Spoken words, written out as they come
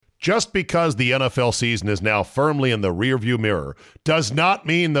Just because the NFL season is now firmly in the rearview mirror does not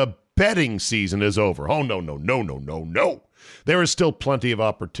mean the betting season is over. Oh, no, no, no, no, no, no. There is still plenty of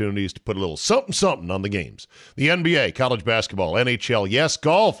opportunities to put a little something on the games. The NBA, college basketball, NHL, yes,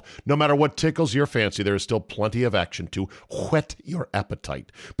 golf. No matter what tickles your fancy, there is still plenty of action to whet your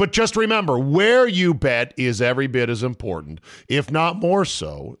appetite. But just remember, where you bet is every bit as important, if not more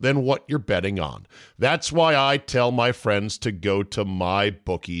so, than what you're betting on. That's why I tell my friends to go to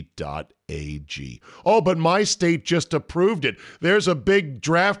mybookie.ag. Oh, but my state just approved it. There's a big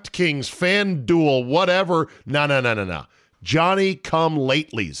DraftKings, FanDuel, whatever. No.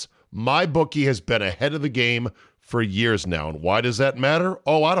 Johnny-come-latelys. MyBookie has been ahead of the game for years now. And why does that matter?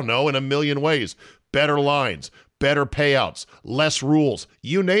 Oh, I don't know, in a million ways. Better lines, better payouts, less rules,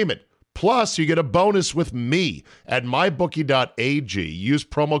 you name it. Plus, you get a bonus with me at mybookie.ag. Use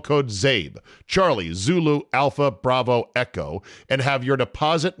promo code ZABE, Charlie, Zulu, Alpha, Bravo, Echo, and have your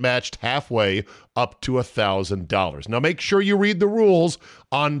deposit matched halfway up to $1,000. Now, make sure you read the rules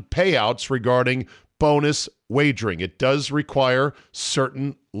on payouts regarding bonus wagering. It does require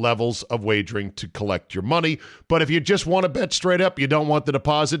certain levels of wagering to collect your money, but if you just want to bet straight up, you don't want the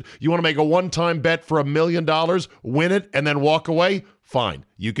deposit, you want to make a one-time bet for $1 million, win it, and then walk away, fine.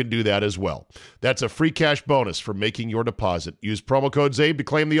 You can do that as well. That's a free cash bonus for making your deposit. Use promo code ZABE to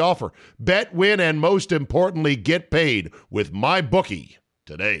claim the offer. Bet, win, and most importantly, get paid with MyBookie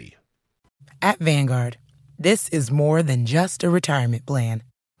today. At Vanguard, this is more than just a retirement plan.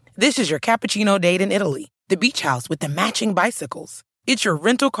 This is your cappuccino date in Italy, the beach house with the matching bicycles. It's your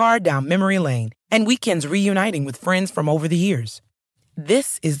rental car down memory lane, and weekends reuniting with friends from over the years.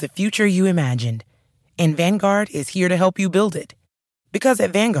 This is the future you imagined, and Vanguard is here to help you build it. Because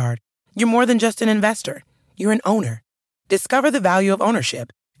at Vanguard, you're more than just an investor. You're an owner. Discover the value of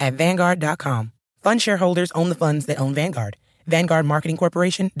ownership at Vanguard.com. Fund shareholders own the funds that own Vanguard. Vanguard Marketing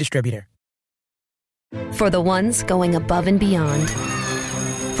Corporation, distributor. For the ones going above and beyond.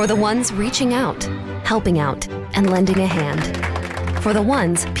 For the ones reaching out, helping out, and lending a hand. For the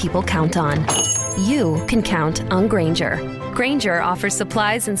ones people count on. You can count on Grainger. Grainger offers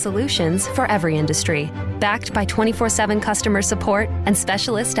supplies and solutions for every industry. Backed by 24/7 customer support and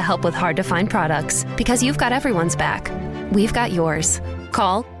specialists to help with hard-to-find products. Because you've got everyone's back. We've got yours.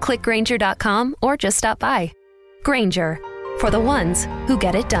 Call, click Grainger.com, or just stop by. Grainger, for the ones who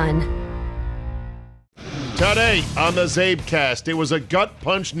get it done. Today on the Zabecast, it was a gut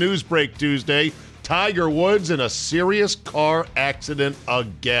punch news break Tuesday. Tiger Woods in a serious car accident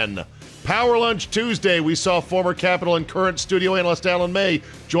again. Power Lunch Tuesday, we saw former Capital and current studio analyst Alan May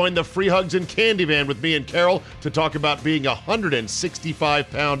join the Free Hugs and Candy Van with me and Carol to talk about being a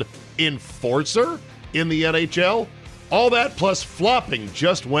 165-pound enforcer in the NHL. All that plus flopping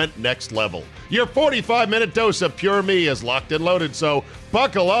just went next level. Your 45-minute dose of Pure Me is locked and loaded, so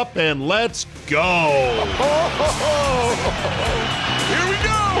buckle up and let's go. Here we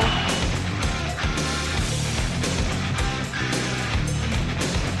go.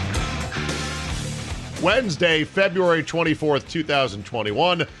 Wednesday, February 24th,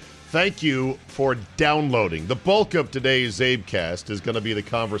 2021. Thank you for downloading. The bulk of today's Zabecast is going to be the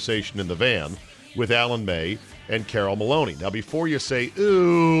conversation in the van with Alan May and Carol Maloney. Now, before you say,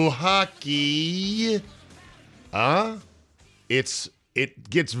 ooh, hockey, it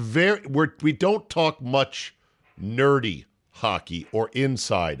gets very, we don't talk much nerdy hockey or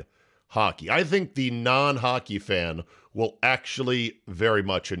inside hockey. I think the non-hockey fan will actually very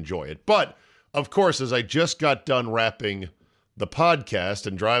much enjoy it. But, of course, as I just got done wrapping the podcast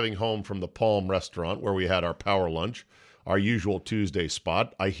and driving home from the Palm restaurant where we had our power lunch, our usual Tuesday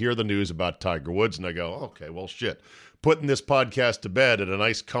spot, I hear the news about Tiger Woods, and I go, okay, well, shit. Putting this podcast to bed at a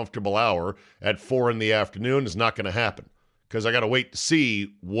nice, comfortable hour at 4 in the afternoon is not going to happen because I got to wait to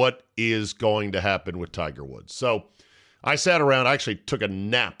see what is going to happen with Tiger Woods. So I sat around. I actually took a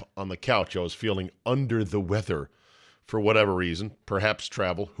nap on the couch. I was feeling under the weather for whatever reason, perhaps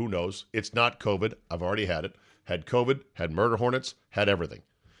travel, who knows. It's not COVID. I've already had it. Had COVID, had murder hornets, had everything.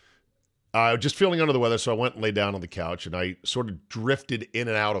 I was just feeling under the weather, so I went and lay down on the couch, and I sort of drifted in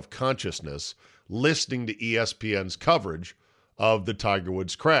and out of consciousness, listening to ESPN's coverage of the Tiger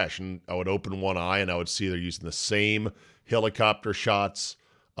Woods crash. And I would open one eye, and I would see they're using the same helicopter shots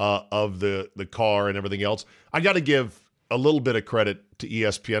of the car and everything else. I got to give a little bit of credit to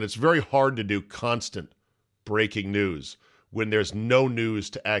ESPN. It's very hard to do constant breaking news when there's no news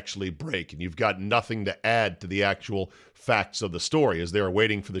to actually break and you've got nothing to add to the actual facts of the story as they were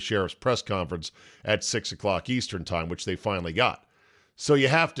waiting for the sheriff's press conference at 6 o'clock Eastern time, which they finally got. So you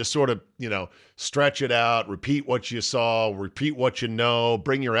have to sort of, stretch it out, repeat what you saw, repeat what you know,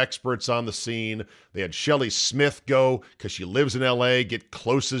 bring your experts on the scene. They had Shelley Smith go, because she lives in L.A., get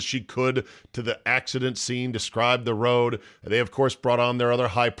close as she could to the accident scene, describe the road. They, of course, brought on their other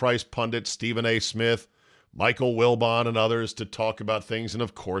high-priced pundits, Stephen A. Smith, Michael Wilbon, and others to talk about things. And,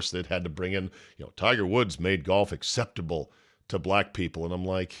 of course, they'd had to bring in, Tiger Woods made golf acceptable to black people. And I'm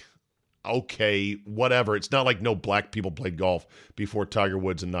like, okay, whatever. It's not like no black people played golf before Tiger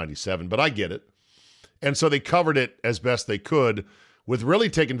Woods in 97, but I get it. And so they covered it as best they could with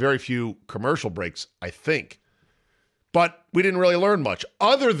really taking very few commercial breaks, I think. But we didn't really learn much.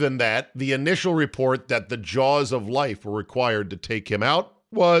 Other than that, the initial report that the jaws of life were required to take him out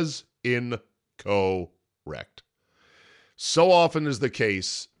was incorrect. So often is the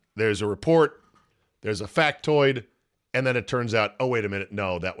case, there's a report, there's a factoid, and then it turns out, oh, wait a minute,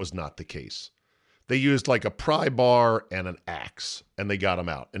 no, that was not the case. They used like a pry bar and an axe, and they got him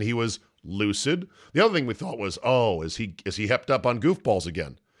out. And he was lucid. The other thing we thought was, oh, is he hepped up on goofballs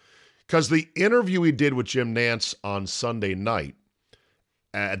again? Because the interview he did with Jim Nantz on Sunday night,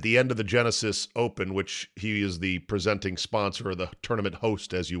 at the end of the Genesis Open, which he is the presenting sponsor or the tournament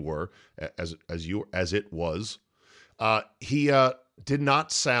host, as you were, as it was, he did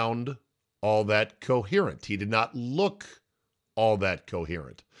not sound all that coherent. He did not look all that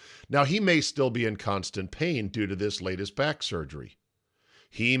coherent. Now, he may still be in constant pain due to this latest back surgery.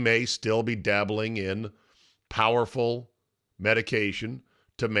 He may still be dabbling in powerful medication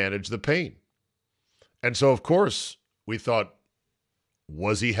to manage the pain. And so, of course, we thought,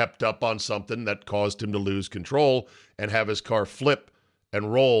 was he hepped up on something that caused him to lose control and have his car flip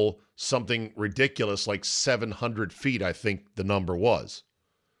and roll something ridiculous like 700 feet, I think the number was.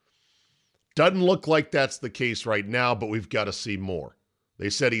 Doesn't look like that's the case right now, but we've got to see more. They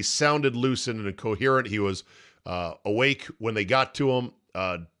said he sounded lucid and coherent. He was awake when they got to him.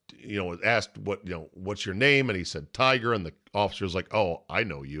 Asked what's your name, and he said Tiger, and the officer was like, "Oh, I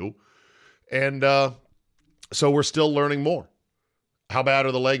know you." And so we're still learning more. How bad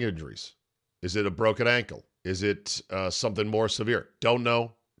are the leg injuries? Is it a broken ankle? Is it something more severe? Don't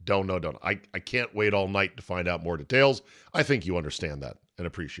know. I can't wait all night to find out more details. I think you understand that and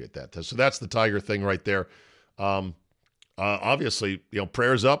appreciate that. So that's the Tiger thing right there. Obviously,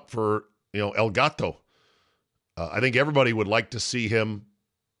 prayers up for, El Gato. I think everybody would like to see him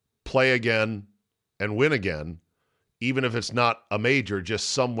play again and win again, even if it's not a major, just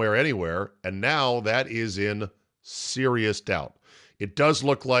somewhere, anywhere. And now that is in serious doubt. It does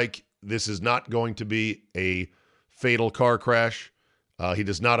look like this is not going to be a fatal car crash. He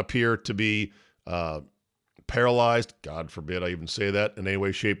does not appear to be paralyzed. God forbid I even say that in any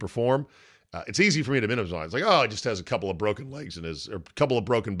way, shape, or form. It's easy for me to minimize. It's like, he just has a couple of broken legs or a couple of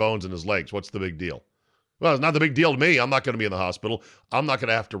broken bones in his legs. What's the big deal? Well, it's not the big deal to me. I'm not going to be in the hospital. I'm not going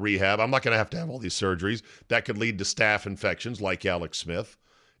to have to rehab. I'm not going to have all these surgeries. That could lead to staph infections like Alex Smith,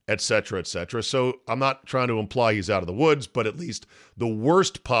 et cetera, et cetera. So I'm not trying to imply he's out of the woods, but at least the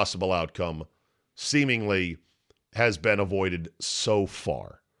worst possible outcome seemingly has been avoided so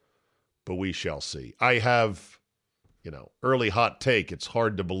far. But we shall see. I have, early hot take. It's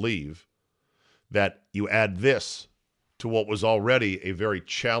hard to believe that you add this to what was already a very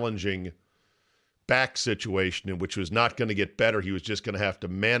challenging back situation in which was not going to get better. He was just going to have to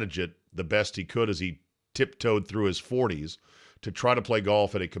manage it the best he could as he tiptoed through his 40s to try to play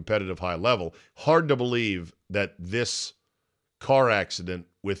golf at a competitive high level. Hard to believe that this car accident,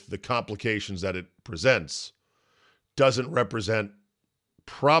 with the complications that it presents, doesn't represent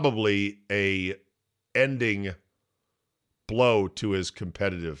probably a ending blow to his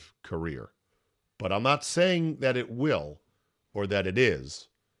competitive career. But I'm not saying that it will or that it is,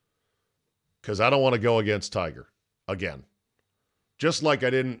 because I don't want to go against Tiger again. Just like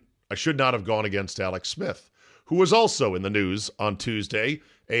I should not have gone against Alex Smith, who was also in the news on Tuesday.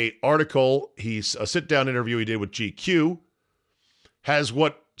 A sit-down interview he did with GQ has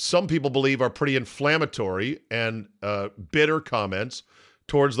what some people believe are pretty inflammatory and bitter comments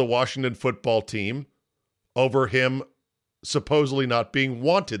towards the Washington football team over him supposedly not being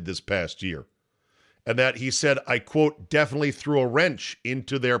wanted this past year. And that he said, I quote, definitely threw a wrench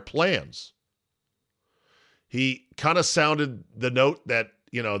into their plans. He kind of sounded the note that,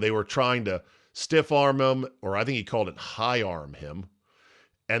 they were trying to stiff arm him, or I think he called it high arm him,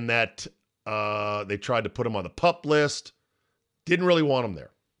 and that they tried to put him on the PUP list. Didn't really want him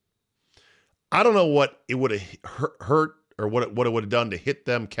there. I don't know what it would have hurt or what it would have done to hit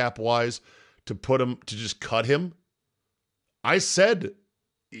them cap-wise to just cut him. I said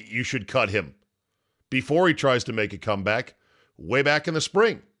you should cut him before he tries to make a comeback way back in the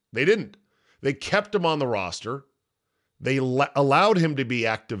spring. They didn't. They kept him on the roster. They allowed him to be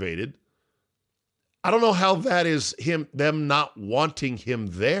activated. I don't know how that is them not wanting him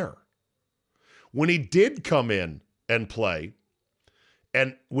there. When he did come in and play,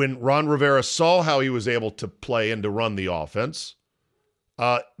 and when Ron Rivera saw how he was able to play and to run the offense,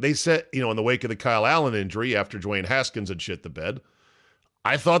 they said, in the wake of the Kyle Allen injury after Dwayne Haskins had shit the bed,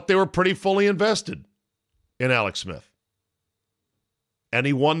 I thought they were pretty fully invested in Alex Smith. And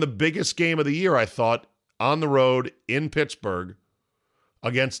he won the biggest game of the year, I thought, on the road in Pittsburgh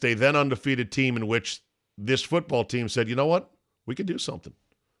against a then undefeated team in which this football team said, you know what? We could do something.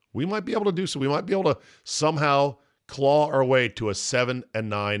 We might be able to do so. We might be able to somehow claw our way to a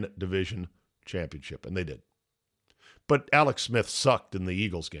 7-9 division championship. And they did. But Alex Smith sucked in the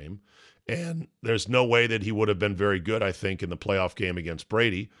Eagles game. And there's no way that he would have been very good, I think, in the playoff game against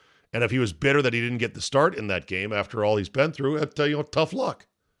Brady. And if he was bitter that he didn't get the start in that game after all he's been through, I'd tell you, tough luck.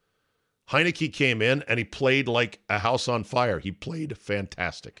 Heineke came in and he played like a house on fire. He played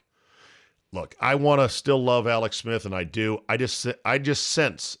fantastic. Look, I want to still love Alex Smith, and I do. I just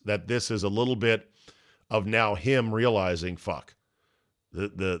sense that this is a little bit of now him realizing, fuck,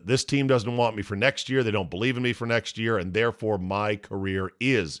 this team doesn't want me for next year. They don't believe in me for next year, and therefore my career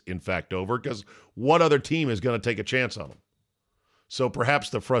is, in fact, over, because what other team is going to take a chance on him? So perhaps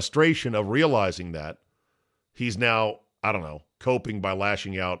the frustration of realizing that he's now, I don't know, coping by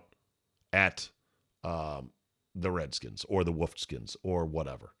lashing out at the Redskins or the Wolfskins or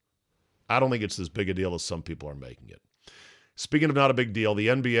whatever. I don't think it's as big a deal as some people are making it. Speaking of not a big deal, the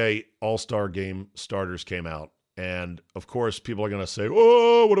NBA All-Star Game starters came out. And, of course, people are going to say,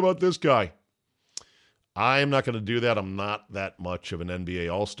 oh, what about this guy? I'm not going to do that. I'm not that much of an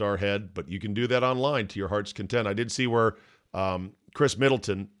NBA All-Star head, but you can do that online to your heart's content. I did see where Chris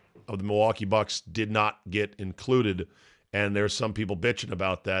Middleton of the Milwaukee Bucks did not get included, and there's some people bitching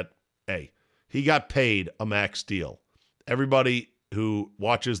about that. Hey, he got paid a max deal. Everybody who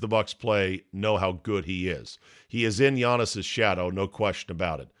watches the Bucks play know how good he is. He is in Giannis's shadow, no question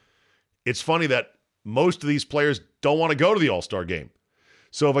about it. It's funny that most of these players don't want to go to the All-Star game.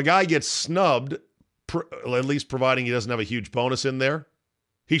 So if a guy gets snubbed, at least providing he doesn't have a huge bonus in there,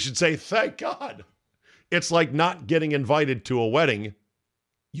 he should say, thank God. It's like not getting invited to a wedding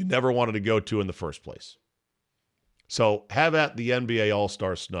you never wanted to go to in the first place. So have at the NBA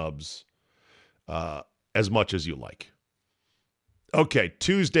All-Star snubs as much as you like. Okay,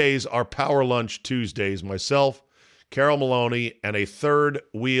 Tuesdays are Power Lunch Tuesdays. Myself, Carol Maloney, and a third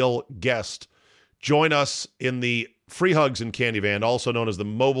wheel guest join us in the Free Hugs and Candy Van, also known as the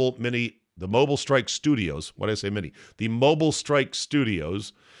Mobile Strike Studios. What did I say, Mini? The Mobile Strike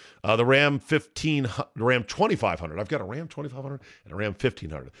Studios. The Ram 2500. I've got a Ram 2500 and a Ram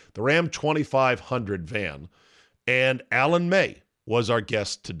 1500. The Ram 2500 van. And Alan May was our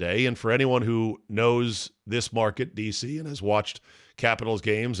guest today. And for anyone who knows this market, DC, and has watched Capitals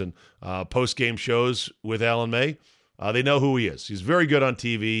games and post-game shows with Alan May, they know who he is. He's very good on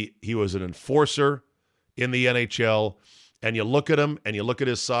TV. He was an enforcer in the NHL. And you look at him and you look at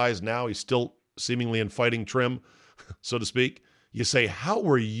his size now, he's still seemingly in fighting trim, so to speak. You say, how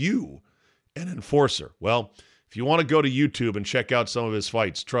were you an enforcer? Well, if you want to go to YouTube and check out some of his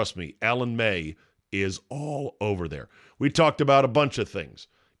fights, trust me, Alan May is all over there. We talked about a bunch of things,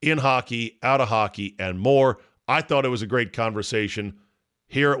 in hockey, out of hockey, and more. I thought it was a great conversation.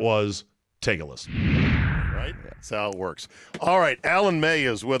 Here it was. Take a listen. Right? That's how it works. All right, Alan May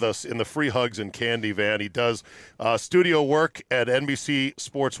is with us in the Free Hugs and Candy Van. He does studio work at NBC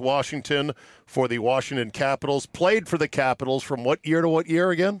Sports Washington for the Washington Capitals. Played for the Capitals from what year to what year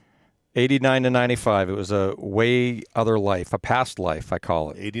again? 89 to 95. It was a way other life, a past life, I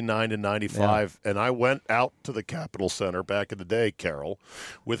call it. 89 to 95. Yeah. And I went out to the Capitol Center back in the day, Carol,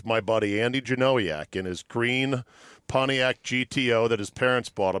 with my buddy Andy Janowiak in his green Pontiac GTO that his parents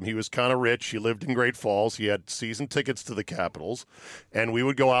bought him. He was kind of rich. He lived in Great Falls. He had season tickets to the Capitals. And we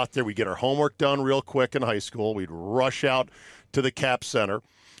would go out there. We'd get our homework done real quick in high school. We'd rush out to the Cap Center.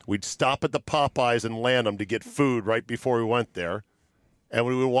 We'd stop at the Popeyes in Lanham to get food right before we went there. And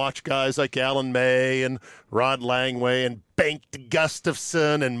we would watch guys like Alan May and Rod Langway and Bengt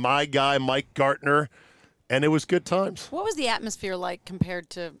Gustafson and my guy Mike Gartner. And it was good times. What was the atmosphere like compared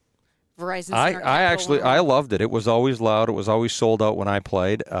to Verizon Center? I loved it. It was always loud. It was always sold out when I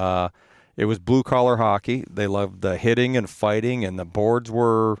played. It was blue-collar hockey. They loved the hitting and fighting, and the boards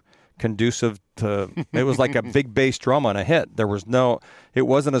were conducive to – it was like a big bass drum on a hit. It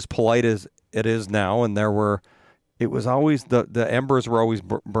wasn't as polite as it is now, and it was always the embers were always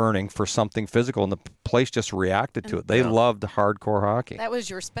burning for something physical, and the place just reacted to it. They loved hardcore hockey. That was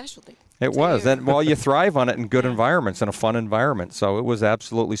your specialty. It was. And you thrive on it in good environments, in a fun environment. So it was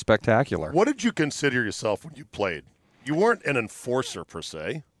absolutely spectacular. What did you consider yourself when you played? You weren't an enforcer per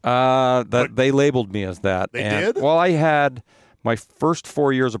se. They labeled me as that. They did? Well, I had my first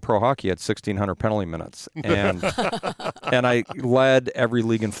 4 years of pro hockey had 1,600 penalty minutes, and and I led every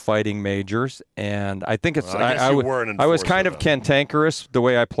league in fighting majors. And I think it's I was kind of cantankerous the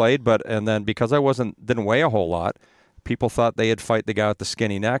way I played, and then because I didn't weigh a whole lot, people thought they'd fight the guy with the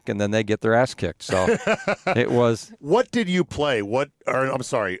skinny neck, and then they get their ass kicked. So it was. What did you play? What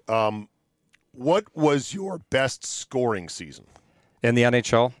was your best scoring season? In the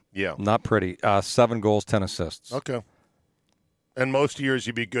NHL? Yeah. Not pretty. 7 goals, 10 assists. Okay. And most years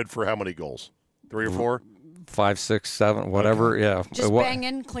you'd be good for how many goals? 3 or 4? 5, 6, 7, whatever. Okay. Yeah. Just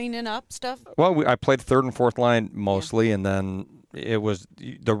banging, cleaning up stuff? Well, I played third and fourth line mostly, and then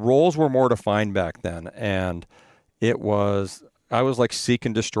the roles were more defined back then, and I was like seek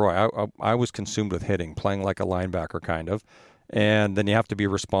and destroy. I was consumed with hitting, playing like a linebacker kind of, and then you have to be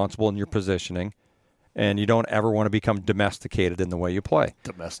responsible in your positioning. And you don't ever want to become domesticated in the way you play.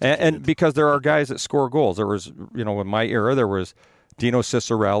 And because there are guys that score goals. There was, in my era, there was Dino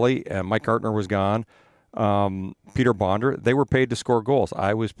Ciccarelli, and Mike Gartner was gone. Peter Bonder, they were paid to score goals.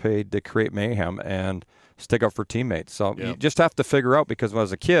 I was paid to create mayhem and stick up for teammates. So you just have to figure out, because when I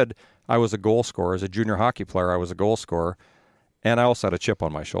was a kid, I was a goal scorer. As a junior hockey player, I was a goal scorer. And I also had a chip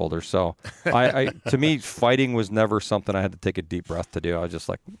on my shoulder. So to me, fighting was never something I had to take a deep breath to do. I was just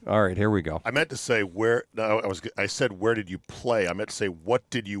like, all right, here we go. I meant to say I said, where did you play? I meant to say, what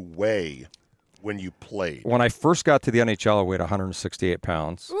did you weigh when you played? When I first got to the NHL, I weighed 168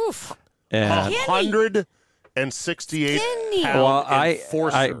 pounds. Oof. And 168 pounds. Well,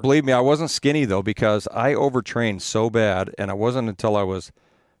 I believe me, I wasn't skinny, though, because I overtrained so bad. And it wasn't until I was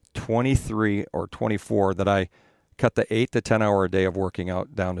 23 or 24 that I cut the 8 to 10 hour a day of working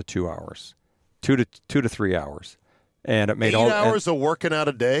out down to 2 hours, 2 to 3 hours, and it made 8 hours of working out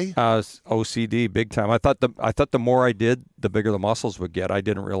a day. OCD big time. I thought the more I did, the bigger the muscles would get. I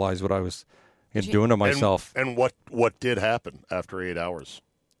didn't realize what I was doing to myself. And what did happen after 8 hours?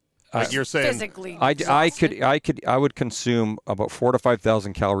 Like you're saying, physically, I would consume about 4,000 to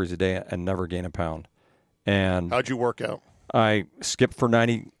 5,000 calories a day and never gain a pound. And how'd you work out? I skipped for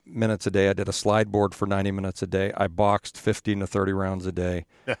 90 minutes a day. I did a slide board for 90 minutes a day. I boxed 15 to 30 rounds a day.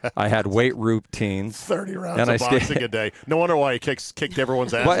 I had weight routines. 30 rounds of boxing a day. No wonder why he kicked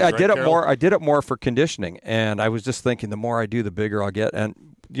everyone's ass. Well, I did it more for conditioning, and I was just thinking the more I do, the bigger I'll get.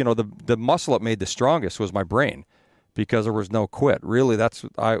 And the muscle that made the strongest was my brain, because there was no quit. Really,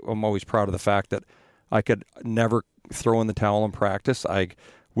 I'm always proud of the fact that I could never throw in the towel in practice. I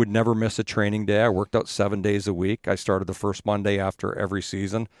would never miss a training day. I worked out 7 days a week. I started the first Monday after every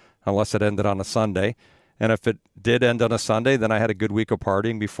season, unless it ended on a Sunday. And if it did end on a Sunday, then I had a good week of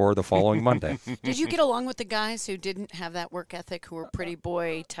partying before the following Monday. Did you get along with the guys who didn't have that work ethic, who were pretty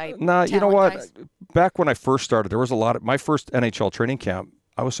boy type? No, you know what? Guys? Back when I first started, there was a lot of my first NHL training camp.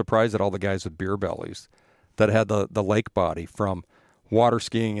 I was surprised at all the guys with beer bellies that had the lake body from water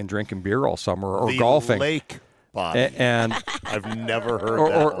skiing and drinking beer all summer, or golfing. Lake body. And I've never heard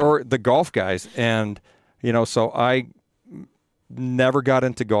that. Or the golf guys. And, so I never got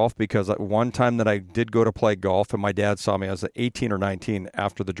into golf, because one time that I did go to play golf, and my dad saw me, I was 18 or 19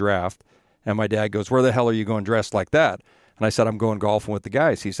 after the draft, and my dad goes, "Where the hell are you going dressed like that?" And I said, "I'm going golfing with the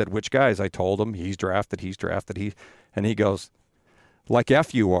guys." He said, "Which guys?" I told him, he's drafted. And he goes, "Like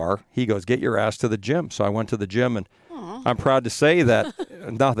F you are." He goes, "Get your ass to the gym." So I went to the gym, and I'm proud to say that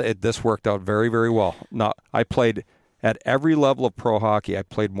this worked out very, very well. I played at every level of pro hockey. I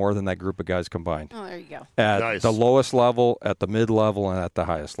played more than that group of guys combined. Oh, there you go. At the lowest level, at the mid level, and at the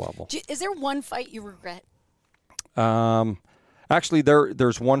highest level. Is there one fight you regret? Actually,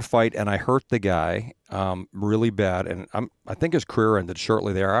 there's one fight, and I hurt the guy really bad, and I think his career ended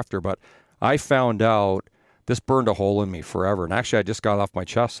shortly thereafter. But I found out this burned a hole in me forever. And actually, I just got off my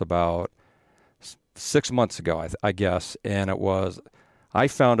chest about 6 months ago, I guess, and I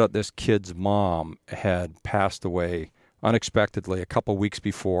found out this kid's mom had passed away unexpectedly a couple weeks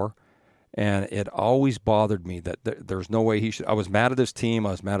before, and it always bothered me that there's no way he should. I was mad at his team.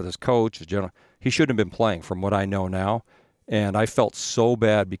 I was mad at his coach. He shouldn't have been playing, from what I know now, and I felt so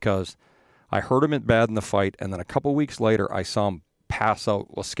bad because I hurt him bad in the fight, and then a couple weeks later, I saw him pass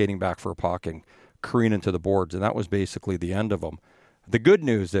out while skating back for a puck and careen into the boards, and that was basically the end of him. The good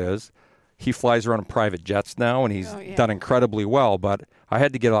news is, he flies around in private jets now, and he's done incredibly well. But I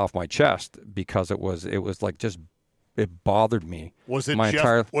had to get it off my chest because it was like just it bothered me. Was it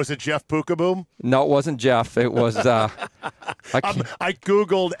Jeff Pukaboom? No, it wasn't Jeff. It was. I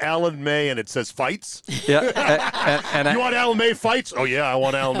googled Alan May, and it says fights. Yeah, and you want Alan May fights? Oh yeah, I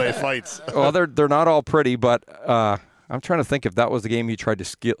want Alan May fights. Well, they're not all pretty, but I'm trying to think if that was the game he tried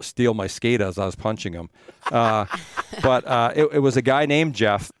to steal my skate as I was punching him. But it was a guy named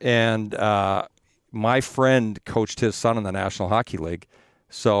Jeff, and my friend coached his son in the National Hockey League.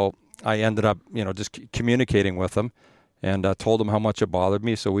 So I ended up, just communicating with him and told him how much it bothered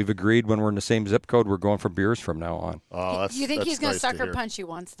me. So we've agreed when we're in the same zip code, we're going for beers from now on. Oh, you think he's going to sucker punch you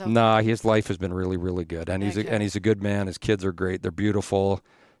once, though? Nah, his life has been really, really good. And he's a good man. His kids are great. They're beautiful.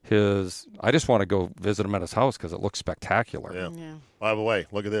 I just want to go visit him at his house because it looks spectacular. Yeah. By the way,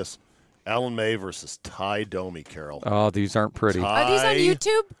 look at this. Alan May versus Ty Domi, Carol. Oh, these aren't pretty. Are these on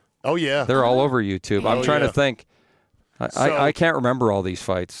YouTube? Oh, yeah. They're all over YouTube. I'm trying to think. I can't remember all these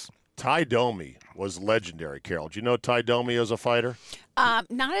fights. Ty Domi was legendary, Carol. Do you know Ty Domi as a fighter?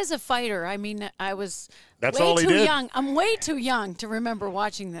 Not as a fighter. I mean, I was That's way all he too did. young. I'm way too young to remember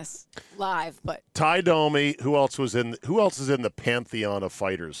watching this live. But Ty Domi, who else is in the pantheon of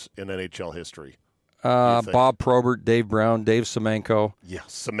fighters in NHL history? Bob Probert, Dave Brown, Dave Semenko. Yeah,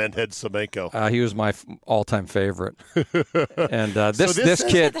 Cementhead Semenko. He was my all-time favorite. And this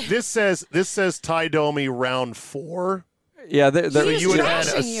kid. This says Ty Domi round 4. Yeah, So He was you would have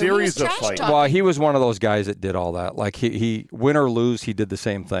had a trashing you. He series was of trash fights. talking. Well, he was one of those guys that did all that. Like he win or lose, he did the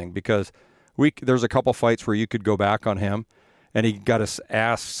same thing because there's a couple fights where you could go back on him, and he got his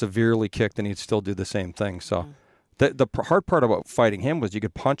ass severely kicked, and he'd still do the same thing. So the hard part about fighting him was you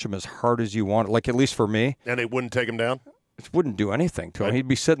could punch him as hard as you wanted. Like at least for me, And it wouldn't take him down? it wouldn't do anything to him. Right. He'd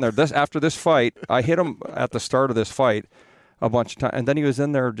be sitting there. After this fight, I hit him at the start of this fight a bunch of times, and then he was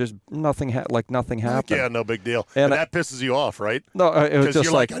in there just nothing happened. Yeah, no big deal. And And that pisses you off, right? No, it was Because just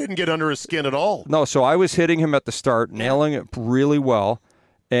you're like, I didn't get under his skin at all. No, so I was hitting him at the start, nailing it really well,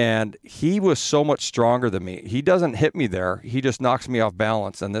 and he was so much stronger than me. He doesn't hit me there. He just knocks me off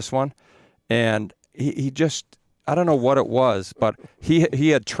balance in this one. And he just, I don't know what it was, but he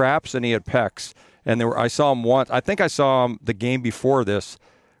had traps and he had pecs. And I saw him once. I think I saw him the game before this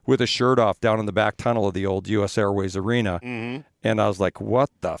with his shirt off down in the back tunnel of the old U.S. Airways Arena. Mm-hmm. And I was like, what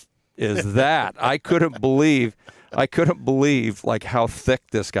the is that? I couldn't believe like how thick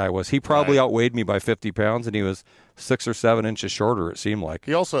this guy was. He probably outweighed me by 50 pounds, and he was 6 or 7 inches shorter, it seemed like.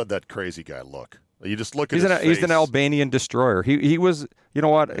 He also had that crazy guy look. You just look at He's his face. an Albanian destroyer. He was, you know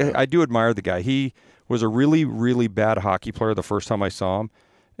what? Yeah. I do admire the guy. He was a really, really bad hockey player the first time I saw him.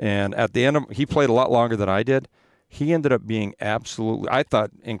 And at the end, he played a lot longer than I did. He ended up being absolutely, I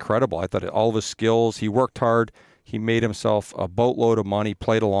thought, incredible. I thought all of his skills, he worked hard. He made himself a boatload of money,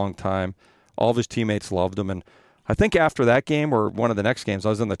 played a long time. All of his teammates loved him. And I think after that game or one of the next games, I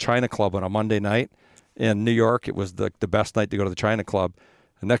was in the China Club on a Monday night in New York. It was the best night to go to the China Club.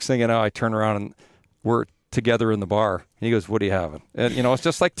 The next thing you know, I turn around and we're together in the bar. And he goes, what are you having? And, it's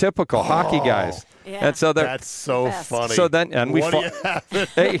just like typical hockey guys. Yeah. And so That's so funny. So then, and we what do you have?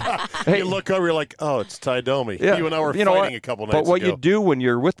 hey, You look over, you're like, oh, it's Ty Domi. yeah, You and I were know fighting what? a couple nights ago. But what you do when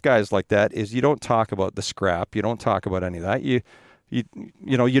you're with guys like that is you don't talk about the scrap. You don't talk about any of that. You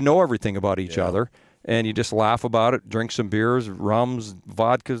know everything about each other, and you just laugh about it, drink some beers, rums,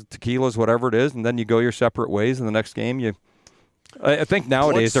 vodkas, tequilas, whatever it is, and then you go your separate ways. And the next game, I think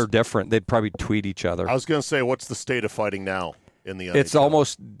nowadays they're different. They'd probably tweet each other. I was going to say, what's the state of fighting now in the NHL? It's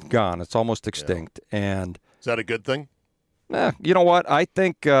almost gone. It's almost extinct. And Is that a good thing? you know what? I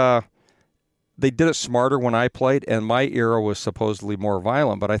think they did it smarter when I played, and my era was supposedly more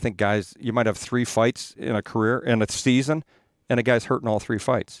violent. But I think guys, you might have 3 fights in a career, in a season, and a guy's hurt in all 3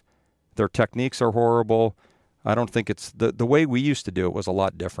 fights. Their techniques are horrible. I don't think it's the way we used to do it was a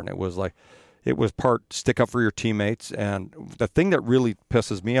lot different. It was part stick up for your teammates. And the thing that really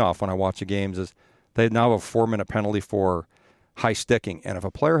pisses me off when I watch the games is they now have a 4-minute penalty for high sticking. And if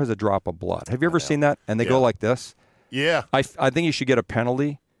a player has a drop of blood, have you ever seen that? And they go like this? Yeah. I think you should get a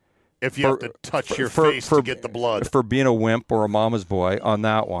penalty. If you have to touch your face to get the blood. For being a wimp or a mama's boy on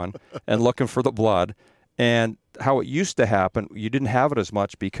that one and looking for the blood. And how it used to happen, you didn't have it as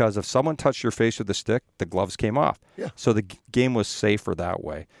much because if someone touched your face with a stick, the gloves came off. Yeah. So the game was safer that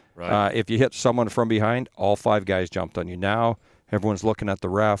way. Right. If you hit someone from behind, all 5 guys jumped on you. Now everyone's looking at the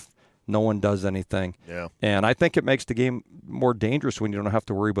ref. No one does anything. Yeah. And I think it makes the game more dangerous when you don't have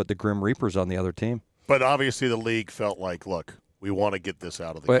to worry about the Grim Reapers on the other team. But obviously the league felt like, look, we want to get this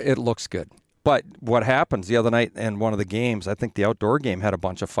out of the But game. it looks good. But what happens the other night in one of the games, I think the outdoor game had a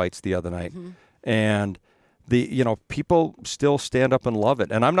bunch of fights the other night. Mm-hmm. And people still stand up and love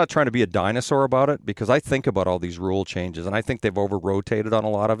it. And I'm not trying to be a dinosaur about it because I think about all these rule changes, and I think they've over-rotated on a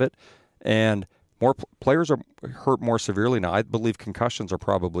lot of it. And more players are hurt more severely now. I believe concussions are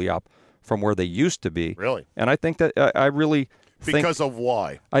probably up from where they used to be. Really? And I think that I really think because of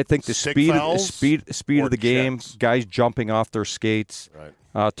why? I think the Stick speed fouls of the game, checks? guys jumping off their skates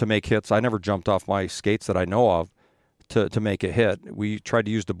Right. to make hits. I never jumped off my skates that I know of to make a hit. We tried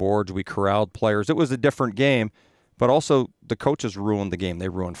to use the boards. We corralled players. It was a different game, but also the coaches ruined the game. They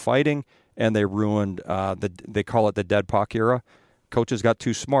ruined fighting, and they ruined they call it the dead puck era. Coaches got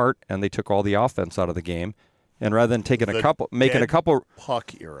too smart, and they took all the offense out of the game. And rather than taking making a couple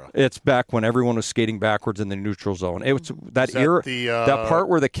puck era, it's back when everyone was skating backwards in the neutral zone. It was that era, that part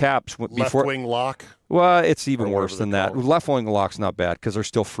where the Caps left wing lock. Well, it's even worse than that. Left wing lock's not bad because there's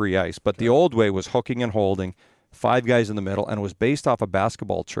still free ice. But the old way was hooking and holding, 5 guys in the middle, and it was based off a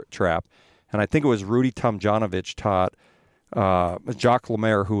basketball trap. And I think it was Rudy Tomjanovich taught Jacques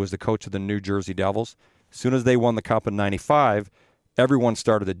Lemaire, who was the coach of the New Jersey Devils. As soon as they won the Cup in '95, everyone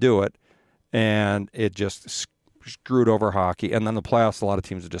started to do it, and it just screwed over hockey. And then the playoffs, a lot of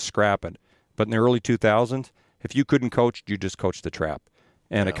teams would just scrap it. But in the early 2000s, if you couldn't coach, you just coached the trap.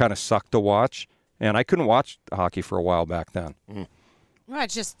 And it kind of sucked to watch. And I couldn't watch hockey for a while back then. Well, I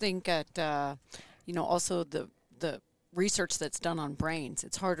just think that, also the research that's done on brains,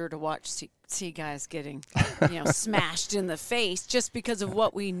 it's harder to watch see guys getting, smashed in the face just because of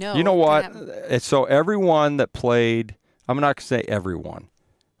what we know. You know what? So everyone that played, I'm not going to say everyone,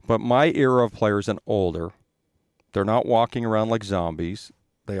 but my era of players and older, they're not walking around like zombies.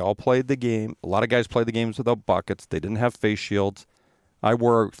 They all played the game. A lot of guys played the games without buckets. They didn't have face shields. I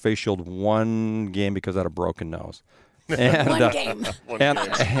wore a face shield one game because I had a broken nose. And, one game.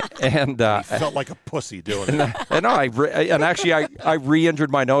 And felt like a pussy doing it. And actually I re-injured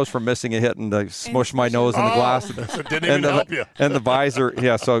my nose from missing a hit and I smushed my nose in the glass. So it didn't even help you. And the visor,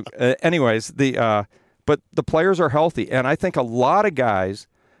 yeah. So, anyways, but the players are healthy, and I think a lot of guys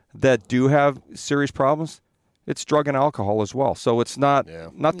that do have serious problems, it's drug and alcohol as well. So it's not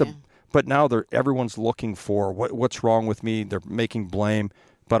but now everyone's looking for what's wrong with me. They're making blame.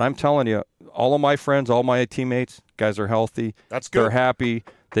 But I'm telling you, all of my friends, all my teammates, guys are healthy. That's good. They're happy.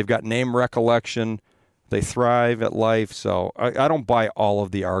 They've got name recollection. They thrive at life. So I don't buy all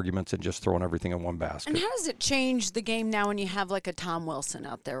of the arguments and just throwing everything in one basket. And how does it change the game now when you have like a Tom Wilson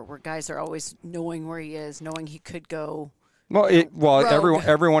out there where guys are always knowing where he is, knowing he could go? Well,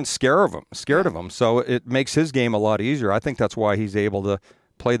 everyone's scared of him. So it makes his game a lot easier. I think that's why he's able to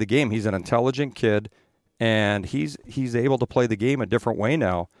play the game. He's an intelligent kid, and he's able to play the game a different way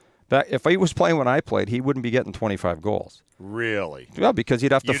now. If he was playing when I played, he wouldn't be getting 25 goals. Really? Yeah, because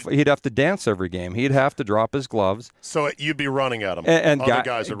he'd have to dance every game. He'd have to drop his gloves. So you'd be running at him. And other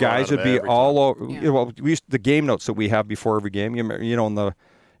guys would be all over. Yeah. Well, the game notes that we have before every game.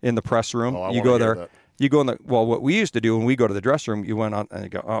 In the press room, you go there. You go in the what we used to do when we go to the dressing room, you went on and you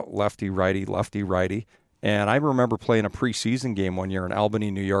go lefty righty. And I remember playing a preseason game one year in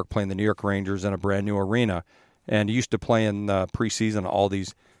Albany, New York, playing the New York Rangers in a brand new arena. And you used to play in preseason all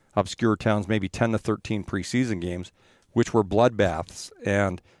these obscure towns, maybe 10 to 13 preseason games, which were bloodbaths.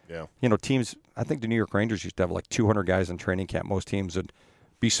 And, teams, I think the New York Rangers used to have like 200 guys in training camp. Most teams would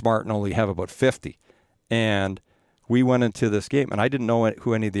be smart and only have about 50. And we went into this game, and I didn't know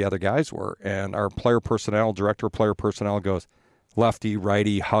who any of the other guys were. And our director of player personnel goes, lefty,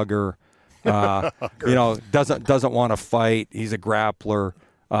 righty, hugger, doesn't want to fight. He's a grappler,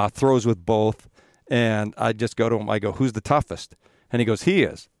 throws with both. And I just go to him, I go, who's the toughest? And he goes, he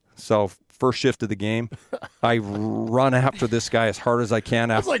is. So first shift of the game, I run after this guy as hard as I can.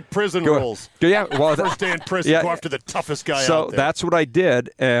 That's like prison rules. Yeah, well, first day in prison, go after the toughest guy out there. So that's what I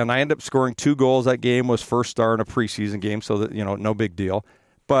did, and I ended up scoring 2 goals. That game was first star in a preseason game, so that no big deal.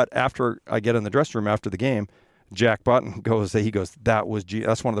 But after I get in the dressing room after the game, Jack Button goes,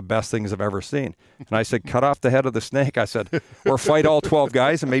 that's one of the best things I've ever seen. And I said, cut off the head of the snake. I said, or fight all 12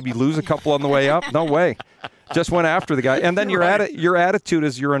 guys and maybe lose a couple on the way up. No way. Just went after the guy. And then your attitude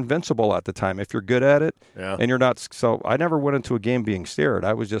is you're invincible at the time if you're good at it. Yeah. And you're not. So I never went into a game being scared.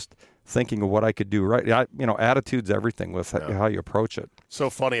 I was just thinking of what I could do right. Attitude's everything with how you approach it. So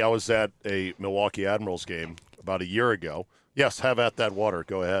funny. I was at a Milwaukee Admirals game about a year ago. Yes, have at that water.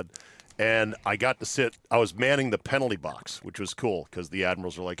 Go ahead. And I got to sit. I was manning the penalty box, which was cool because the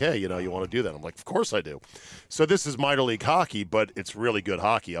Admirals were like, hey, you want to do that? I'm like, of course I do. So this is minor league hockey, but it's really good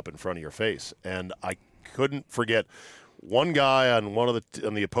hockey up in front of your face. And I couldn't forget one guy on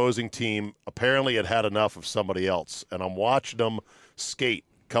on the opposing team apparently had enough of somebody else. And I'm watching them skate.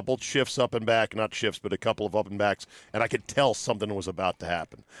 Couple shifts up and back, not shifts, but a couple of up and backs, and I could tell something was about to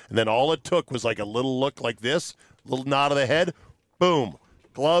happen. And then all it took was like a little look like this, little nod of the head, boom.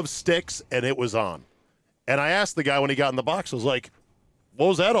 Glove, sticks, and it was on. And I asked the guy when he got in the box, I was like, what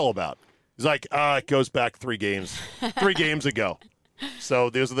was that all about? He's like, it goes back 3 games ago. So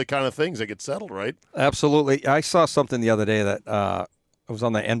those are the kind of things that get settled, right? Absolutely. I saw something the other day that I was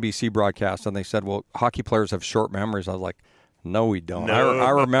on the NBC broadcast, and they said, well, hockey players have short memories. I was like, No, we don't. No. I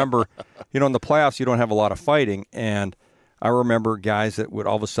remember, in the playoffs, you don't have a lot of fighting, and I remember guys that would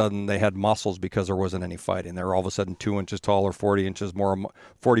all of a sudden they had muscles because there wasn't any fighting. They were all of a sudden 2 inches taller, 40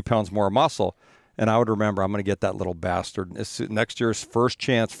 pounds more muscle. And I would remember, I'm going to get that little bastard. Next year's first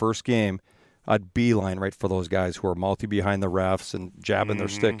chance, first game, I'd beeline right for those guys who are mouthy behind the refs and jabbing their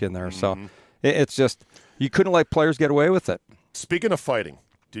stick in there. So it's just, you couldn't let players get away with it. Speaking of fighting,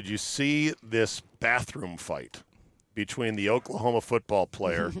 did you see this bathroom fight between the Oklahoma football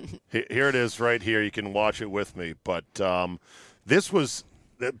player? Here it is right here. You can watch it with me. But this was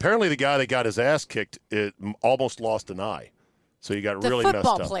apparently the guy that got his ass kicked almost lost an eye. So you got really messed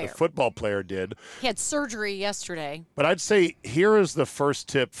up. Player. The football player did. He had surgery yesterday. But I'd say here is the first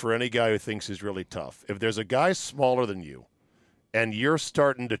tip for any guy who thinks he's really tough. If there's a guy smaller than you and you're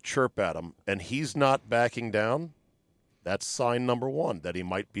starting to chirp at him and he's not backing down, that's sign number one that he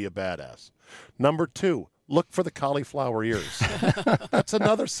might be a badass. Number two, look for the cauliflower ears. That's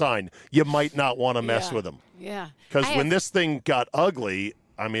another sign you might not want to mess with him. Yeah. Because when this thing got ugly,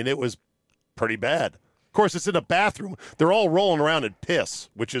 I mean, it was pretty bad. Of course, it's in a bathroom. They're all rolling around in piss,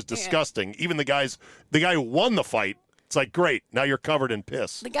 which is disgusting. Even the guy who won the fight, it's like, great, now you're covered in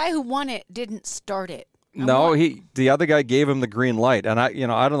piss. The guy who won it didn't start it. No, the other guy gave him the green light, and I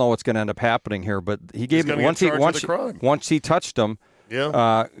don't know what's going to end up happening here, but he gave him once he touched him.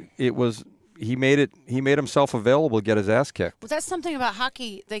 Yeah, he made himself available to get his ass kicked. Well, that's something about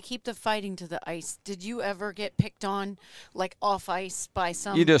hockey. They keep the fighting to the ice. Did you ever get picked on, like off ice, by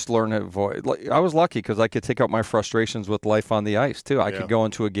some? You just learn to avoid. I was lucky because I could take out my frustrations with life on the ice too. I could go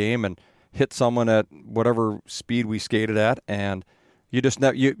into a game and hit someone at whatever speed we skated at, and you just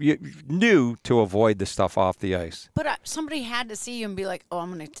you knew to avoid the stuff off the ice. But somebody had to see you and be like, "Oh, I'm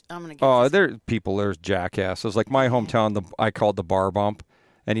gonna get." Oh, there's jackasses. Like my hometown, I called the bar bump.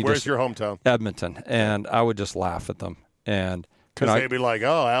 And where's your hometown? Edmonton. And I would just laugh at them. And because they'd be like,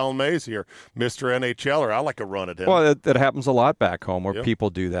 "Oh, Alan May's here, Mr. NHLer. I like a run at him." Well, it happens a lot back home where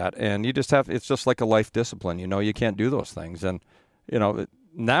people do that, and you just it's just like a life discipline. You can't do those things, and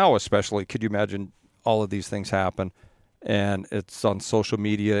now especially, could you imagine all of these things happen, and it's on social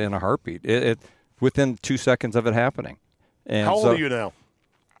media in a heartbeat. It within 2 seconds of it happening. And how old are you now?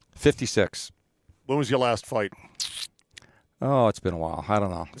 56. When was your last fight? Oh, it's been a while. I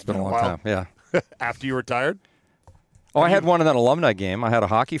don't know. It's been a long time. Yeah. After you retired? Oh, I had one in an alumni game. I had a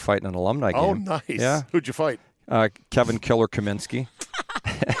hockey fight in an alumni game. Oh, nice. Yeah. Who'd you fight? Kevin Killer Kaminsky.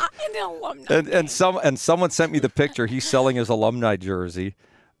 In an alumni and someone sent me the picture. He's selling his alumni jersey,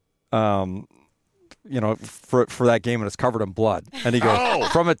 for that game, and it's covered in blood. And he goes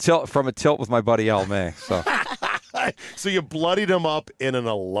from a tilt with my buddy Al May. So you bloodied him up in an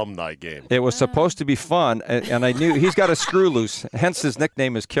alumni game. It was supposed to be fun, and I knew he's got a screw loose. Hence his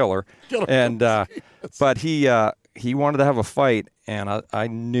nickname is Killer. And but he wanted to have a fight, and I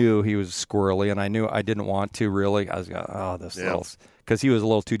knew he was squirrely, and I knew I didn't want to really. I was going, because he was a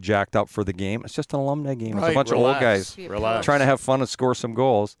little too jacked up for the game. It's just an alumni game. It's a bunch of old guys trying to have fun and score some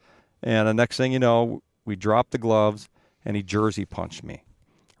goals. And the next thing you know, we dropped the gloves, and he jersey punched me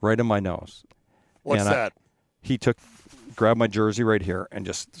right in my nose. What's that? He grabbed my jersey right here and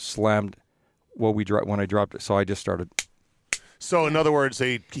just slammed when I dropped it. So I just started. So in other words,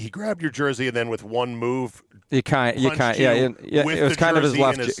 he grabbed your jersey and then with one move, it was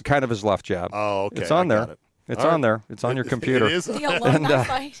kind of his left jab. Oh, okay. It's on there. It's on there. It's on your computer. It is. The alumni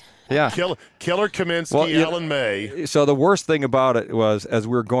fight. Yeah. Killer Kaminsky, Alan May. So the worst thing about it was, as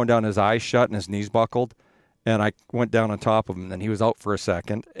we were going down, his eyes shut and his knees buckled, and I went down on top of him, and he was out for a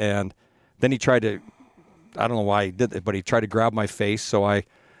second, and then he tried to. I don't know why he did it, but he tried to grab my face, so I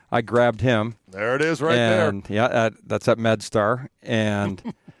grabbed him. There it is right there. Yeah, that's at MedStar.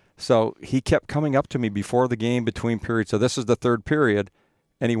 And so he kept coming up to me before the game, between periods. So this is the third period,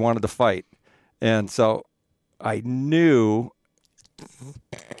 and he wanted to fight. And so I knew.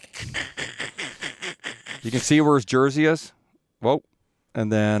 You can see where his jersey is? Whoa. And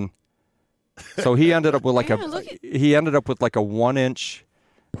then, so he ended up with like a 1-inch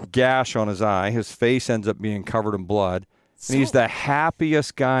gash on his eye. His face ends up being covered in blood. And he's the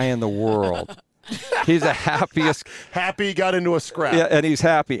happiest guy in the world. He's the happiest. Happy he got into a scrap. Yeah, and he's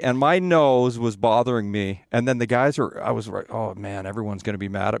happy. And my nose was bothering me. And then the guys I was like, oh man, everyone's going to be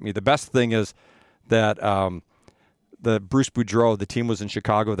mad at me. The best thing is that the Bruce Boudreau, the team was in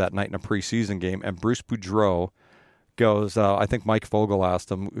Chicago that night in a preseason game, and Bruce Boudreau goes, I think Mike Vogel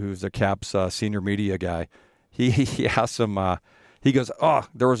asked him, who's the Caps senior media guy. He asked him, he goes, oh,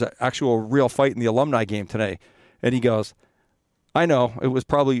 there was an actual real fight in the alumni game today. And he goes, I know. It was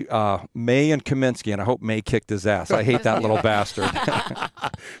probably May and Kaminsky, and I hope May kicked his ass. I hate that little bastard.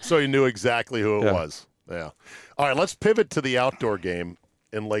 So you knew exactly who it was. Yeah. All right, let's pivot to the outdoor game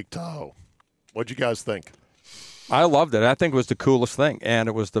in Lake Tahoe. What'd you guys think? I loved it. I think it was the coolest thing, and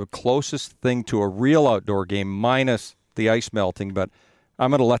it was the closest thing to a real outdoor game minus the ice melting, but I'm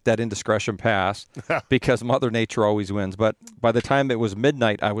going to let that indiscretion pass because Mother Nature always wins. But by the time it was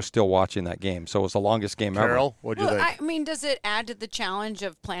midnight, I was still watching that game, so it was the longest game ever. Carol, what'd you think? I mean, does it add to the challenge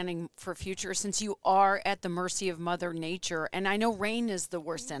of planning for future since you are at the mercy of Mother Nature? And I know rain is the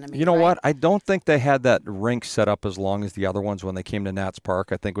worst enemy. You know right? what? I don't think they had that rink set up as long as the other ones when they came to Nats Park.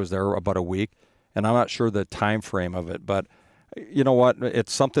 I think it was there about a week, and I'm not sure the time frame of it, but you know what?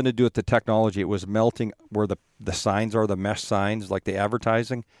 It's something to do with the technology. It was melting where the signs are, the mesh signs, like the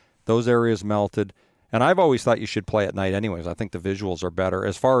advertising. Those areas melted. And I've always thought you should play at night anyways. I think the visuals are better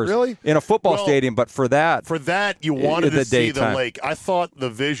as far as Really? in a football stadium. But for that, you wanted to see the daytime. lake. I thought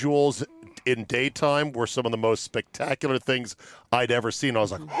the visuals in daytime were some of the most spectacular things I'd ever seen. I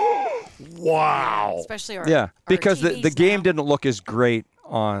was like, wow. Especially our because our TVs the game now. didn't look as great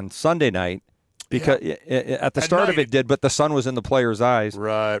on Sunday night. Because at the start of it did, but the sun was in the players' eyes.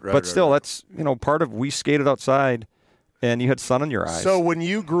 Right. But still, that's part of we skated outside, and you had sun in your eyes. So when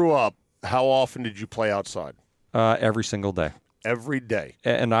you grew up, how often did you play outside? Every single day. Every day.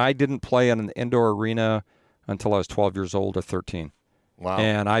 And I didn't play in an indoor arena until I was 12 years old or 13. Wow.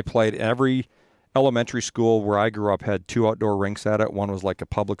 And I played every elementary school where I grew up had 2 outdoor rinks at it. One was like a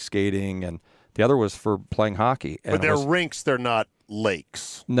public skating, and the other was for playing hockey. And but they're rinks, they're not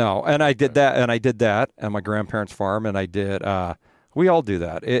lakes. No, and I did that, and my grandparents' farm, and I did. We all do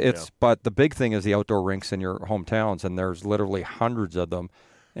that. But the big thing is the outdoor rinks in your hometowns, and there's literally hundreds of them.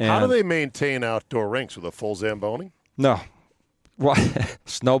 And How do they maintain outdoor rinks with a full Zamboni? No, well,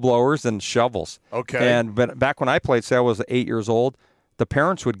 snow blowers and shovels. Okay. And but back when I played, say I was 8 years old, the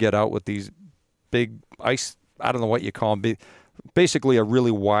parents would get out with these big ice. I don't know what you call them. Basically, a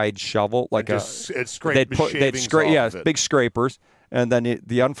really wide shovel, like they'd scrape the shavings off it. Big scrapers. And then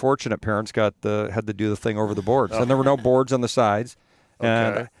the unfortunate parents had to do the thing over the boards, and there were no boards on the sides.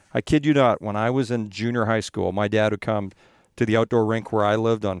 And Okay. I kid you not, when I was in junior high school, my dad would come to the outdoor rink where I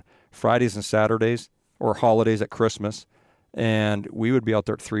lived on Fridays and Saturdays or holidays at Christmas, and we would be out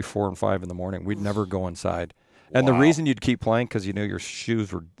there at 3, 4, and 5 in the morning. We'd never go inside. And the reason you'd keep playing because you knew your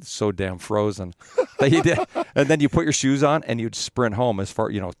shoes were so damn frozen that you did. And then you put your shoes on and you'd sprint home as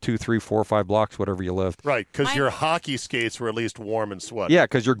far 2, 3, 4, 5 blocks, whatever you lived. Right, because your hockey skates were at least warm and sweaty. Yeah,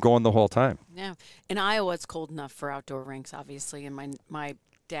 because you're going the whole time. Yeah. In Iowa, it's cold enough for outdoor rinks, obviously, and my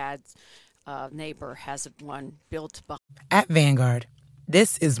dad's neighbor has one built behind. At Vanguard,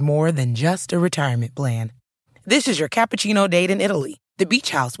 this is more than just a retirement plan. This is your cappuccino date in Italy, the beach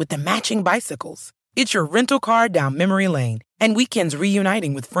house with the matching bicycles. It's your rental car down memory lane and weekends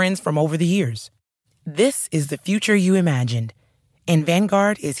reuniting with friends from over the years. This is the future you imagined, and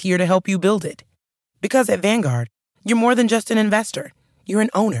Vanguard is here to help you build it. Because at Vanguard, you're more than just an investor. You're an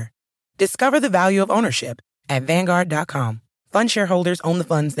owner. Discover the value of ownership at Vanguard.com. Fund shareholders own the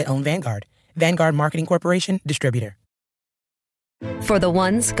funds that own Vanguard. Vanguard Marketing Corporation, distributor. For the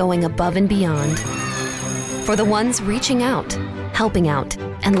ones going above and beyond. For the ones reaching out, helping out,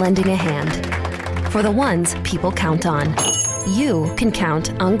 and lending a hand. For the ones people count on. You can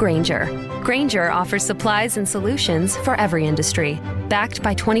count on Grainger. Grainger offers supplies and solutions for every industry. Backed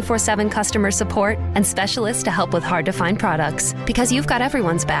by 24/7 customer support and specialists to help with hard-to-find products. Because you've got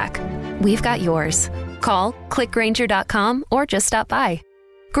everyone's back. We've got yours. Call, click Grainger.com, or just stop by.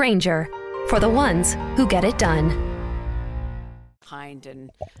 Grainger, for the ones who get it done.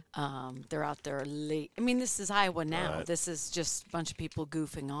 And they're out there late. I mean, this is Iowa now. Right. This is just a bunch of people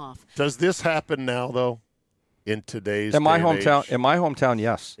goofing off. Does this happen now, though, in today's In my day and hometown, age? in my hometown,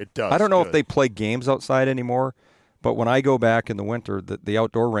 yes. It does. I don't know if Good. they play games outside anymore, but when I go back in the winter, the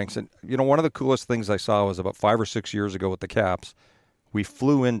outdoor rinks, and one of the coolest things I saw was about 5 or 6 years ago with the Caps. We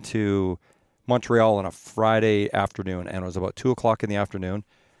flew into Montreal on a Friday afternoon, and it was about 2:00 in the afternoon,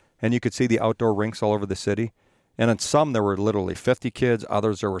 and you could see the outdoor rinks all over the city. And in some, there were literally 50 kids.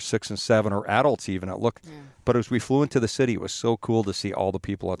 Others, there were 6 and 7, or adults even. But as we flew into the city, it was so cool to see all the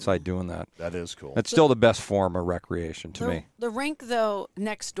people outside doing that. That is cool. It's still the best form of recreation to me. The rink, though,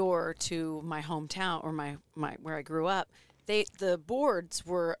 next door to my hometown or my where I grew up, the boards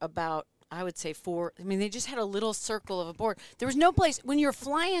were about, I would say 4. I mean, they just had a little circle of a board. There was no place when you're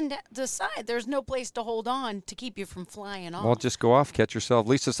flying to the side. There's no place to hold on to keep you from flying off. Well, just go off, catch yourself. At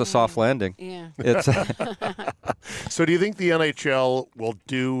least it's a soft landing. Yeah. It's So do you think the NHL will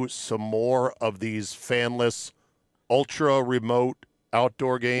do some more of these fanless, ultra-remote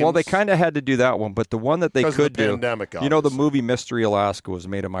outdoor games? well, they kind of had to do that one, but the one that they 'Cause of could the do. pandemic, The obviously. movie Mystery Alaska was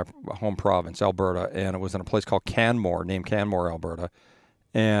made in my home province, Alberta, and it was in a place called Canmore, named Canmore, Alberta.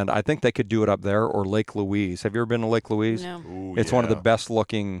 And I think they could do it up there or Lake Louise. Have you ever been to Lake Louise? No. Ooh, It's one of the best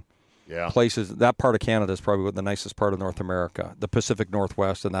looking places. That part of Canada is probably the nicest part of North America, the Pacific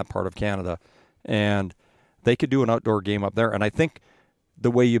Northwest and that part of Canada. And they could do an outdoor game up there. And I think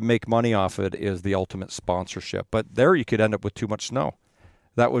the way you make money off it is the ultimate sponsorship. But there you could end up with too much snow.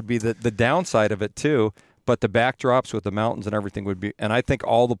 That would be the downside of it too. But the backdrops with the mountains and everything would be, and I think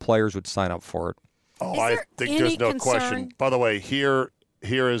all the players would sign up for it. Oh, Is I there think any there's no concern? question. By the way, here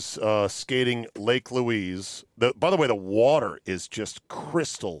is skating Lake Louise. By the way, the water is just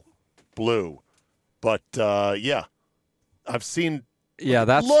crystal blue. But yeah, I've seen. Yeah,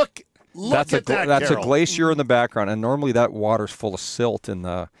 that's look that's at that. That's Carol. a glacier in the background, and normally that water's full of silt in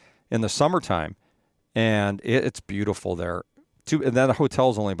the summertime, and it's beautiful there. And then the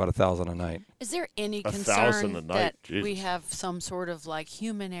hotel's only about $1,000 a night. Is there any 1,000 a concern night, that we Jesus. have some sort of like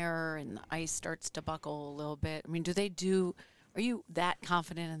human error and the ice starts to buckle a little bit? I mean, are you that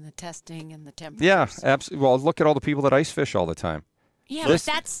confident in the testing and the temperatures? Yeah, absolutely. Well, look at all the people that ice fish all the time. Yeah, This-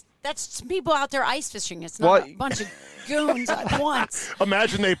 but that's people out there ice fishing. It's Well, not a bunch of goons at once.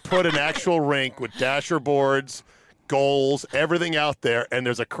 Imagine they put an actual rink with dasher boards, goals, everything out there, and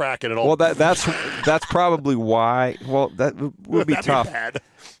there's a crack in it all. Well, that's probably why. Well, that would be That'd tough. bad.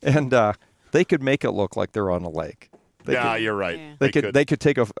 And they could make it look like they're on a lake. Yeah, you're right. Yeah. They could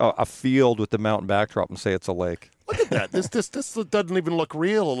take a field with the mountain backdrop and say it's a lake. Look at that. This doesn't even look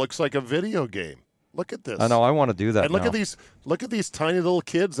real. It looks like a video game. Look at this. I know. I want to do that. And look now. at these tiny little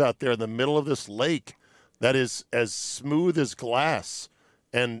kids out there in the middle of this lake that is as smooth as glass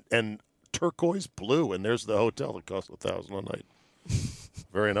and turquoise blue. And there's the hotel that costs $1,000 a night.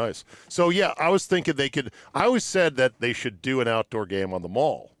 Very nice. So yeah, I was thinking I always said that they should do an outdoor game on the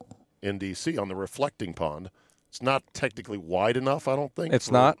mall in DC on the reflecting pond. It's not technically wide enough, I don't think.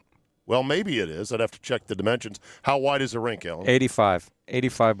 It's not? Well, maybe it is. I'd have to check the dimensions. How wide is the rink, Alan? 85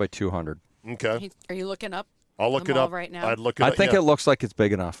 by 200. Okay. Are you looking up? I'll look the it mall up right now? I'd look it I up. think yeah. it looks like it's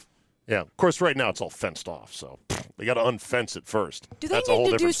big enough. Yeah. Of course, right now it's all fenced off, so they got to unfence it first. Do they That's a whole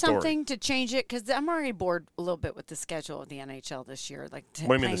need to do different story. something to change it? Because I'm already bored a little bit with the schedule of the NHL this year. Like, What do you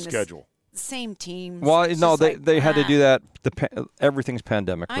mean the playing this schedule? Same teams. Well, It's no, just like, they had to do ah. that. Everything's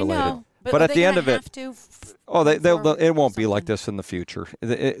pandemic I related. know, but But are at they the end gonna of it, have to it won't be like something? this in the future.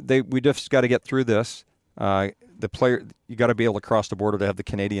 We just got to get through this. The player, you got to be able to cross the border to have the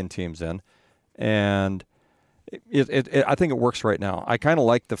Canadian teams in, and I think it works right now. I kind of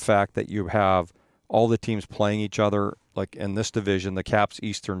like the fact that you have all the teams playing each other, like in this division, the Caps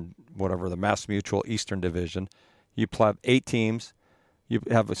Eastern, whatever, the Mass Mutual Eastern Division. You play 8 teams. You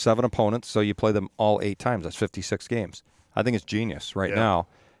have 7 opponents, so you play them all 8 times. That's 56 games. I think it's genius right Yeah. now.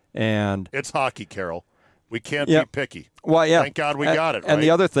 And It's hockey, Carol. We can't Yeah. be picky. well, yeah. Thank God we got it, And the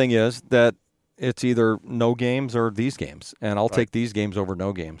right? other thing is that it's either no games or these games, and I'll take these games over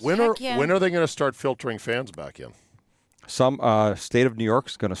no games. When Heck yeah. are they going to start filtering fans back in? Some state of New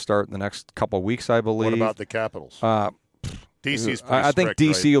York's going to start in the next couple of weeks, I believe. What about the Capitals? DC's pretty I think strict,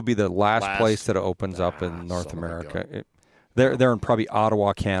 DC right? will be the last Last? place that it opens up in North son of a America. They're in probably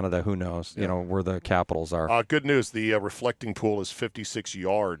Ottawa, Canada. Who knows? You know where the Capitals are. Good news. The reflecting pool is 56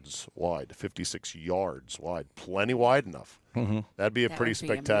 yards wide. 56 yards wide. Plenty wide enough. Mm-hmm. That'd be a That pretty would be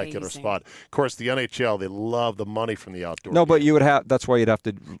spectacular amazing. spot. Of course, the NHL, they love the money from the outdoor No, but game. you would have. That's why you'd have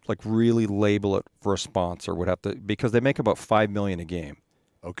to like really label it for a sponsor. Would have to because they make about $5 million a game.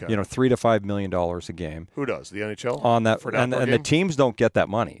 Okay. $3 to $5 million a game Who does? The NHL? on that, For an and outdoor the game? teams don't get that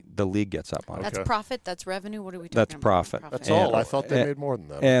money. The league gets that money. That's Okay. profit. That's revenue. What are we talking That's about? profit. That's And- all. I thought they and- made more than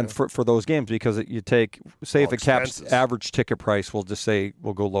that. And Okay. for those games, because you take, say, if All a Caps expenses. average ticket price, we'll just say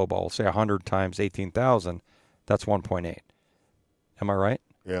we'll go low ball, say 100 times 18,000, that's 1.8. Am I right?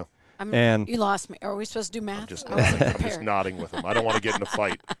 Yeah. And- you lost me. Are we supposed to do math? Just, I wasn't I'm just prepared. nodding with them. I don't want to get in a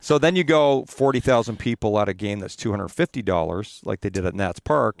fight. So then you go 40,000 people at a game that's $250, like they did at Nats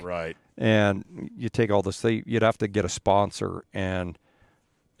Park, Right. and you take all this. You'd have to get a sponsor, and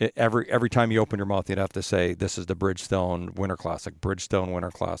every time you open your mouth, you'd have to say, "This is the Bridgestone Winter Classic. Bridgestone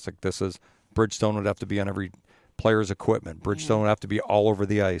Winter Classic. This is Bridgestone would have to be on every player's equipment. Bridgestone would have to be all over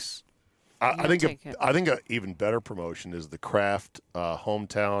the ice." I I'll think take it. I think an even better promotion is the Kraft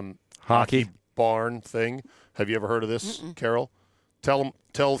hometown Hockey. barn thing. Have you ever heard of this, Carol? Tell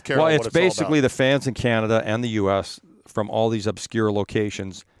Carol Well, what it's it's basically all the fans in Canada and the U.S. from all these obscure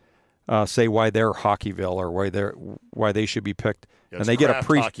locations say why they're Hockeyville or why they should be picked, Yeah, and it's they get a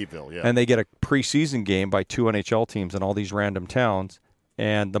Kraft Hockeyville, yeah. and they get a preseason game by 2 NHL teams in all these random towns,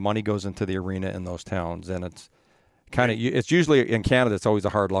 and the money goes into the arena in those towns, and it's kind of it's usually in Canada it's always a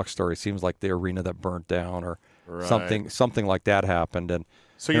hard luck story. It seems like the arena that burnt down or something like that happened. And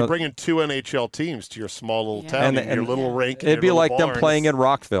so you're bringing 2 NHL teams to your small little Yeah. town, And your little rink. it'd be like them barns. playing in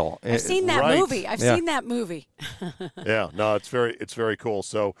Rockville. I've seen that Right. movie. I've Yeah. seen that movie. Yeah, no, it's very cool.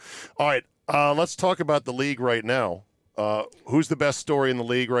 So, all right, let's talk about the league right now. Who's the best story in the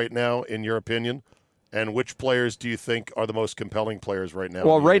league right now, in your opinion? And which players do you think are the most compelling players right now?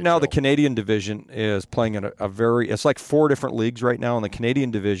 Well, in the right now the NHL? Canadian division is playing in it's like 4 different leagues right now, and the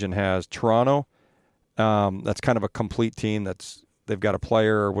Canadian division has Toronto. That's kind of a complete team. They've got a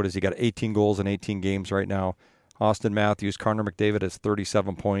player. What has he got? 18 goals in 18 games right now. Austin Matthews, Connor McDavid has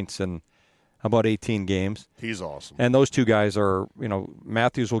 37 points in about 18 games. He's awesome. And those two guys are,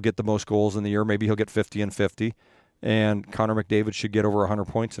 Matthews will get the most goals in the year. Maybe he'll get 50 and 50. And Connor McDavid should get over 100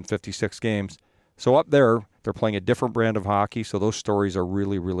 points in 56 games. So up there, they're playing a different brand of hockey. So those stories are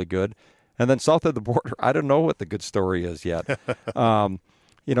really, really good. And then south of the border, I don't know what the good story is yet.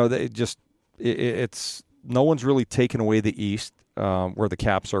 It's no one's really taken away the East where the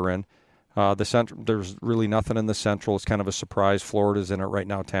Caps are in. The Central, there's really nothing in the Central. It's kind of a surprise. Florida's in it right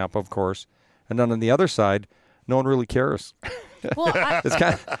now, Tampa, of course. And then on the other side, no one really cares. Well, I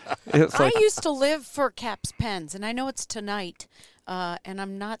I used to live for Caps Pens, and I know it's tonight, and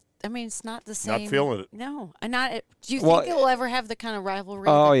I'm not. I mean, it's not the same. Not feeling it. No, I'm not. Do you think it will ever have the kind of rivalry?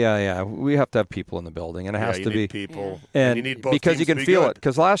 Oh yeah. We have to have people in the building, and it has you to need be people, and you need both because you teams can to be feel good. it.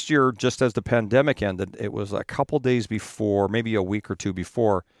 Because last year, just as the pandemic ended, it was a couple days before, maybe a week or two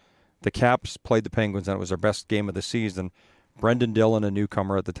before, the Caps played the Penguins, and it was their best game of the season. Brendan Dillon, a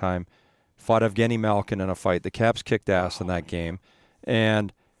newcomer at the time, fought Evgeny Malkin in a fight. The Caps kicked ass in that game,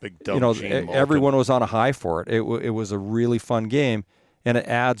 and Big dumb Gene Malkin. everyone was on a high for it. It was a really fun game, and it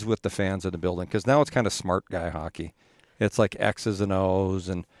adds with the fans in the building because now it's kind of smart guy hockey. It's like X's and O's,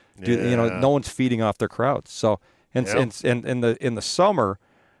 and no one's feeding off their crowds. So and in the summer,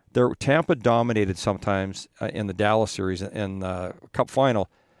 Tampa dominated sometimes in the Dallas series in the Cup final,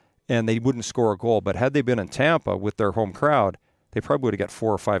 and they wouldn't score a goal. But had they been in Tampa with their home crowd, they probably would have got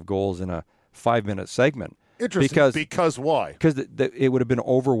 4 or 5 goals in a 5-minute segment. Interesting. Because why? Because it would have been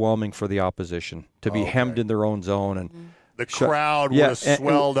overwhelming for the opposition to be hemmed in their own zone, and the crowd would have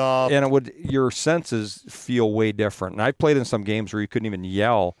swelled up, and your senses feel way different. And I played in some games where you couldn't even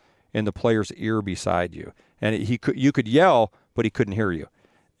yell in the player's ear beside you, and you could yell, but he couldn't hear you,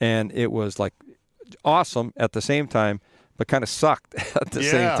 and it was like awesome at the same time, but kind of sucked at the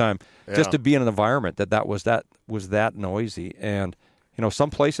same time. Just to be in an environment that was that noisy, and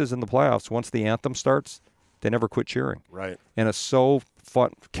some places in the playoffs, once the anthem starts, they never quit cheering. Right. And it's so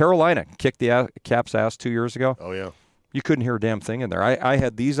fun. Carolina kicked the Caps' ass 2 years ago. Oh, yeah. You couldn't hear a damn thing in there. I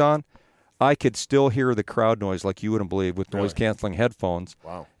had these on. I could still hear the crowd noise like you wouldn't believe with noise-canceling headphones.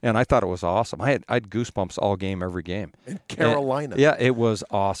 Wow. And I thought it was awesome. I had goosebumps all game, every game. In Carolina. Yeah, it was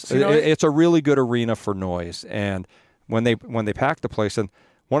awesome. So, it's a really good arena for noise. And when they packed the place, and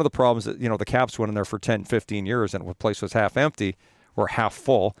one of the problems that, the Caps went in there for 10, 15 years, and the place was half empty or half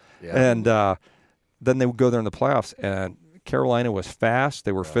full. Yeah. And then they would go there in the playoffs, and Carolina was fast.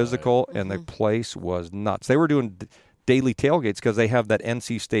 They were physical, and the place was nuts. They were doing daily tailgates because they have that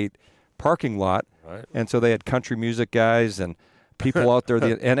NC State parking lot, and so they had country music guys and people out there.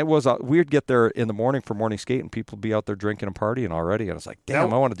 And it was we'd get there in the morning for morning skate, and people would be out there drinking and partying already. And I was like,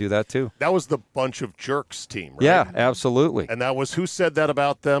 damn, I want to do that too. That was the Bunch of Jerks team, right? Yeah, absolutely. And that was, who said that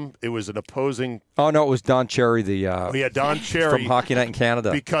about them? It was an opposing. Oh, no, it was Don Cherry, Don Cherry. From Hockey Night in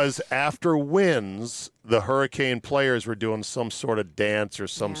Canada. Because after wins, the Hurricane players were doing some sort of dance or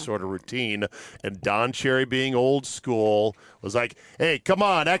some sort of routine, and Don Cherry, being old school, was like, hey, come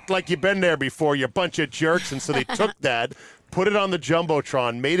on, act like you've been there before, you bunch of jerks. And so they took that, put it on the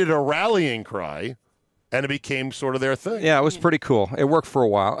Jumbotron, made it a rallying cry, and it became sort of their thing. Yeah, it was pretty cool. It worked for a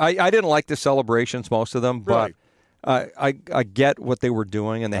while. I didn't like the celebrations, most of them, but I get what they were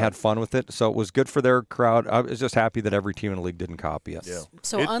doing, and they had fun with it, so it was good for their crowd. I was just happy that every team in the league didn't copy it. Yeah.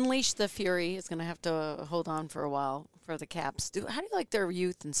 So Unleash the Fury is going to have to hold on for a while for the Caps. How do you like their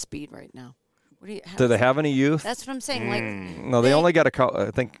youth and speed right now? Do they have any youth? That's what I'm saying. No, they only got a couple.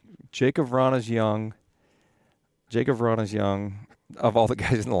 I think Jacob Vrana's young. Of all the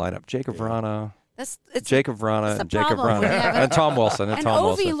guys in the lineup, Jacob Vrana. Jacob Vrana and Jacob Vrana and Tom Wilson. And Tom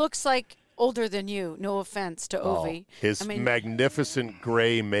Ovi Wilson looks like older than you. No offense to Ovi. His magnificent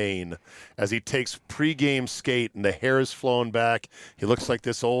gray mane as he takes pregame skate and the hair is flowing back. He looks like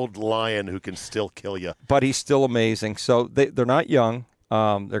this old lion who can still kill you. But he's still amazing. So they're not young.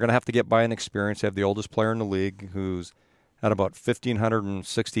 They're going to have to get by an experience. They have the oldest player in the league who's at about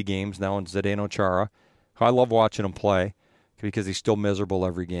 1,560 games now in Zdeno Chara. I love watching him play because he's still miserable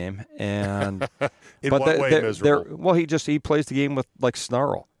every game. And what way miserable? Well, he plays the game with like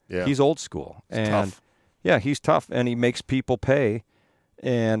snarl. Yeah. He's old school. It's tough. Yeah, he's tough, and he makes people pay.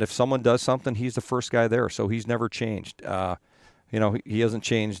 And if someone does something, he's the first guy there. So he's never changed. He hasn't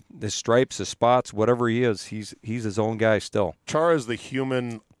changed his stripes, his spots, whatever he is. He's his own guy still. Chara is the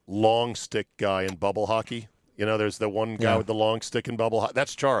human long stick guy in bubble hockey. There's the one guy with the long stick in bubble hockey.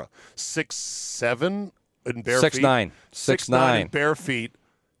 That's Chara. 6'7" in bare feet. 6'9". 6'9" in bare feet,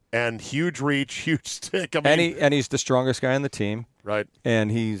 and huge reach, huge stick. And he's the strongest guy on the team. Right.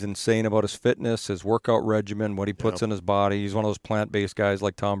 And he's insane about his fitness, his workout regimen, what he puts in his body. He's one of those plant-based guys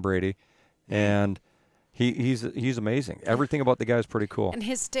like Tom Brady. And he's amazing. Everything about the guy is pretty cool. And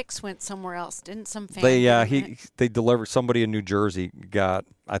his sticks went somewhere else. Didn't some fan they delivered, somebody in New Jersey got,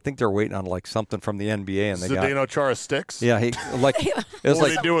 I think they're waiting on like something from the NBA, and they got Zdeno Chara sticks. Yeah, it was what like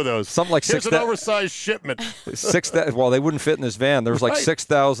do they do with those? Something like Here's an oversized shipment. Well, they wouldn't fit in this van. There was like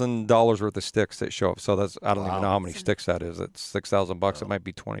 $6,000 worth of sticks that show up. So that's, I don't even know how many sticks that is. It's $6,000. It might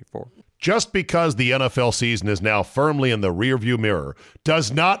be 24. Just because the NFL season is now firmly in the rearview mirror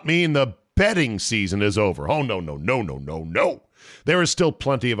does not mean the betting season is over. Oh, no. There is still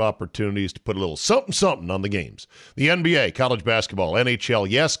plenty of opportunities to put a little something on the games. The NBA, college basketball, NHL,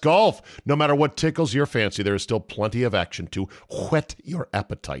 yes, golf. No matter what tickles your fancy, there is still plenty of action to whet your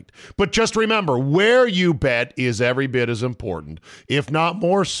appetite. But just remember, where you bet is every bit as important, if not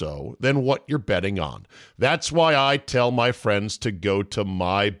more so, than what you're betting on. That's why I tell my friends to go to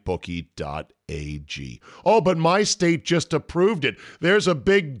mybookie.ag. Oh, but my state just approved it. There's a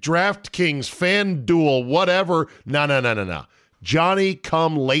big DraftKings, FanDuel, whatever. No. Johnny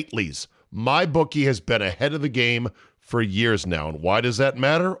come latelys. MyBookie has been ahead of the game for years now. And why does that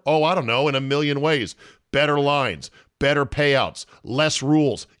matter? Oh, I don't know, in a million ways. Better lines, better payouts, less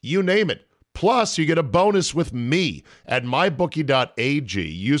rules, you name it. Plus, you get a bonus with me at mybookie.ag.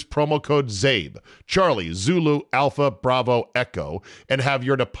 Use promo code ZABE, Charlie, Zulu, Alpha, Bravo, Echo, and have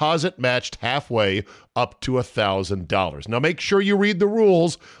your deposit matched halfway up to $1,000. Now, make sure you read the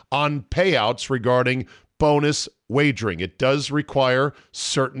rules on payouts regarding bonus wagering. It does require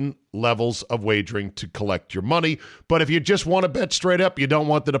certain levels of wagering to collect your money, but if you just want to bet straight up, you don't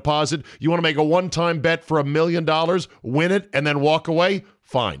want the deposit, you want to make a one-time bet for $1 million, win it, and then walk away,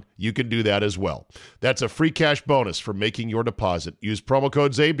 fine. You can do that as well. That's a free cash bonus for making your deposit. Use promo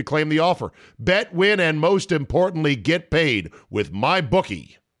code ZABE to claim the offer. Bet, win, and most importantly, get paid with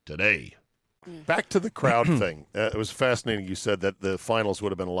MyBookie today. Back to the crowd thing. It was fascinating you said that the finals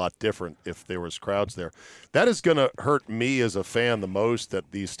would have been a lot different if there was crowds there. That is going to hurt me as a fan the most,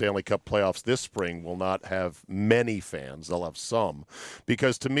 that these Stanley Cup playoffs this spring will not have many fans. They'll have some.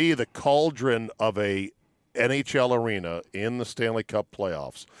 Because to me, the cauldron of a NHL arena in the Stanley Cup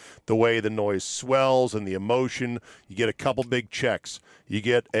playoffs, the way the noise swells and the emotion, you get a couple big checks. You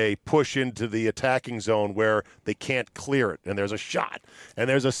get a push into the attacking zone where they can't clear it, and there's a shot, and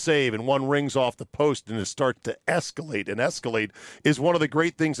there's a save, and one rings off the post, and it starts to escalate. And escalate is one of the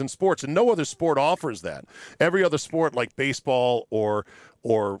great things in sports, and no other sport offers that. Every other sport, like baseball or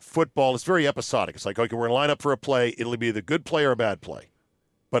football, is very episodic. It's like, okay, we're going to line up for a play. It'll be the good play or a bad play.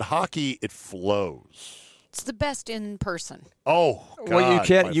 But hockey, it flows. It's the best in person. Oh, God, well,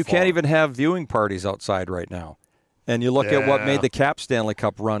 you can't even have viewing parties outside right now. And you look at what made the Cap Stanley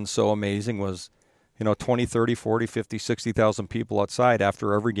Cup run so amazing was, 20, 30, 40, 50, 60,000 people outside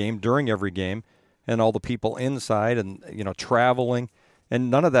after every game, during every game, and all the people inside and, traveling.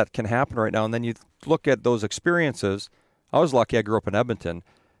 And none of that can happen right now. And then you look at those experiences. I was lucky. I grew up in Edmonton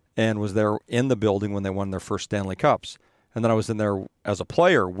and was there in the building when they won their first Stanley Cups. And then I was in there as a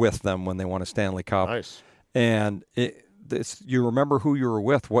player with them when they won a Stanley Cup. Nice. And you remember who you were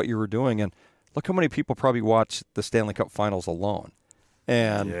with, what you were doing, and look how many people probably watched the Stanley Cup Finals alone.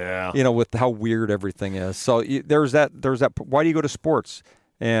 And with how weird everything is. So there's that. Why do you go to sports?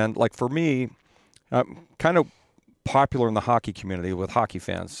 And like for me, I'm kind of popular in the hockey community with hockey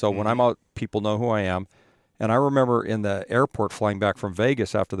fans. So when I'm out, people know who I am. And I remember in the airport flying back from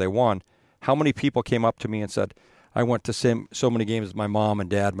Vegas after they won, how many people came up to me and said, "I went to so many games with my mom and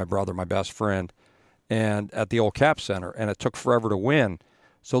dad, my brother, my best friend." And at the old Cap Center, and it took forever to win.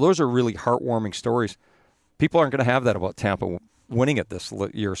 So those are really heartwarming stories. People aren't going to have that about Tampa winning it this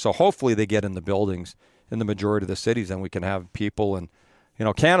year. So hopefully they get in the buildings in the majority of the cities, and we can have people. And,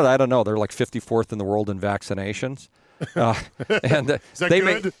 Canada, I don't know, they're like 54th in the world in vaccinations. And is that they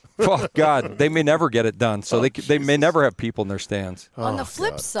good? God, they may never get it done. So they may never have people in their stands. On the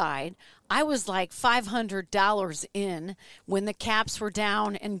flip side, I was like $500 in when the Caps were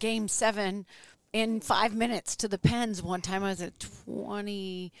down in Game 7 in 5 minutes to the Pens one time. I was at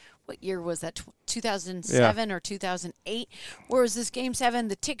 20. what year was that? 2007 or 2008? Where was this Game 7?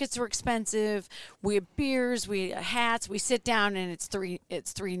 The tickets were expensive. We had beers, we had hats. We sit down and it's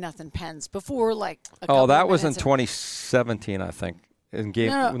 3-0 Pens before like. That was in 2017, I think. In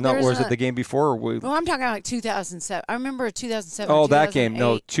game, no was it the game before? Well, I'm talking about like 2007. I remember 2007. Oh, that game.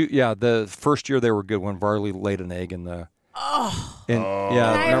 No, the first year they were good when Varley laid an egg in the. I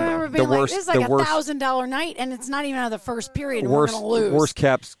remember being this is like $1,000 night, and it's not even out of the first period. And we're going to lose. Worst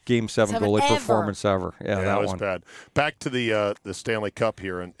Caps Game 7 goalie performance ever. Yeah, that was one. Bad. Back to the Stanley Cup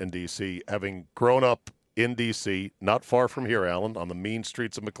here in D.C. Having grown up in D.C., not far from here, Alan, on the mean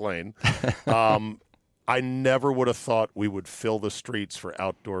streets of McLean. I never would have thought we would fill the streets for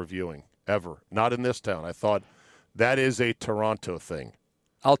outdoor viewing, ever. Not in this town. I thought that is a Toronto thing.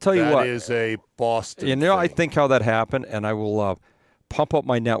 I'll tell you what. That is a Boston thing. I think how that happened, and I will pump up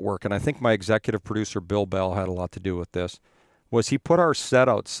my network, and I think my executive producer, Bill Bell, had a lot to do with this, was he put our set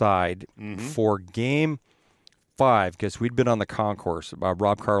outside for Game 5, because we'd been on the concourse,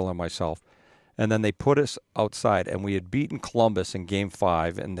 Rob Carlin and myself, and then they put us outside, and we had beaten Columbus in Game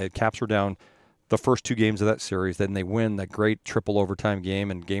 5, and the Caps were down the first 2 games of that series. Then they win that great triple overtime game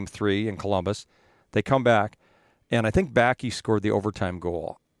in Game 3 in Columbus. They come back, and I think Backey scored the overtime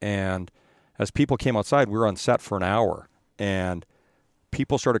goal. And as people came outside, we were on set for an hour, and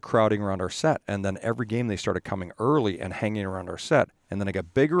people started crowding around our set. And then every game they started coming early and hanging around our set. And then it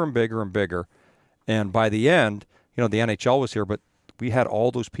got bigger and bigger and bigger. And by the end, the NHL was here, but we had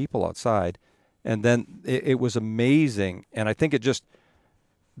all those people outside. And then it was amazing. And I think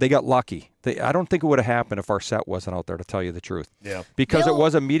they got lucky. I don't think it would have happened if our set wasn't out there, to tell you the truth. Yeah. Because it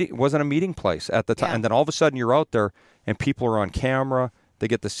wasn't a meeting place at the time. Yeah. And then all of a sudden you're out there and people are on camera. They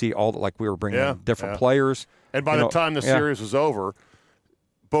get to see we were bringing in different players. And by the time the series was over,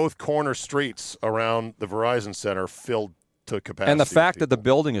 both corner streets around the Verizon Center filled to capacity. And the fact that the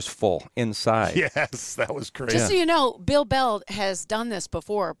building is full inside. Yes, that was crazy. Just so you know, Bill Bell has done this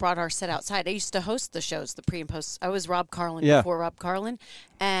before, brought our set outside. I used to host the shows, the pre and post. I was Rob Carlin before Rob Carlin.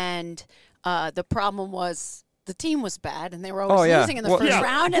 And the problem was the team was bad, and they were always losing in the first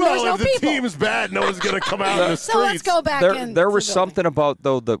round, and there was no people. If the team's bad, no one's going to come out in the streets. So let's go back in. There was something about,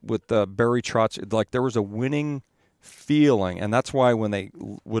 though, with Barry Trotz, like there was a winning feeling, and that's why when they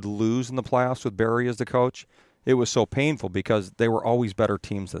would lose in the playoffs with Barry as the coach, it was so painful because they were always better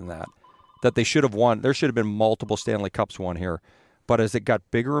teams than that they should have won. There should have been multiple Stanley Cups won here. But as it got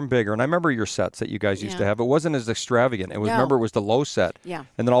bigger and bigger, and I remember your sets that you guys used to have, it wasn't as extravagant. Remember, it was the low set. Yeah.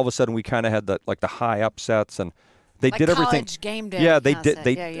 And then all of a sudden we kind of had the high up sets, and they did everything. Game day. Yeah, they did.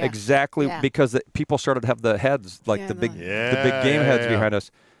 Exactly, because people started to have the heads, the big game heads behind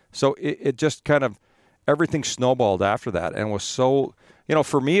us. So it just kind of, everything snowballed after that, and was so,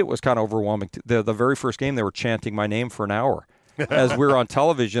 for me it was kind of overwhelming. The very first game they were chanting my name for an hour as we were on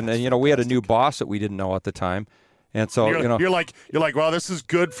television, and we had a new boss that we didn't know at the time. And so you're like, wow, this is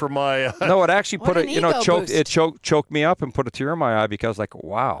good for my. No, it actually put it choked me up and put a tear in my eye because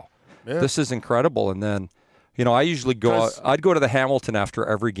wow, this is incredible. And then, I usually I'd go to the Hamilton after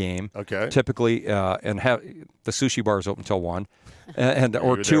every game. Okay. Typically, and have the sushi bars open until 1,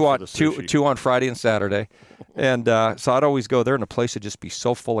 or two on Friday and Saturday, and so I'd always go there, and the place would just be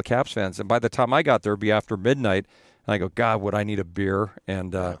so full of Caps fans. And by the time I got there, it'd be after midnight, and I go, God, would I need a beer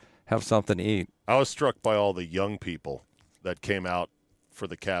and have something to eat? I was struck by all the young people that came out for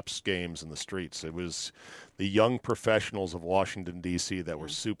the Caps games in the streets. It was the young professionals of Washington, D.C. that were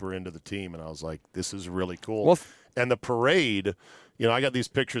super into the team, and I was like, this is really cool. Well, and the parade, I got these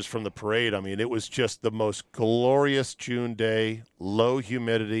pictures from the parade. I mean, it was just the most glorious June day, low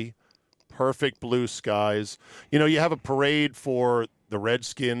humidity, perfect blue skies. You have a parade for the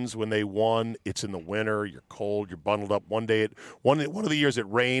Redskins when they won. It's in the winter. You're cold. You're bundled up. One of the years it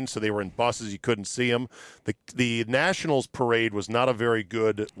rained, so they were in buses. You couldn't see them. The Nationals parade was not a very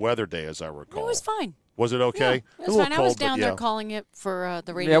good weather day, as I recall. It was fine. Was it okay? Yeah, it was fine. I was down there calling it for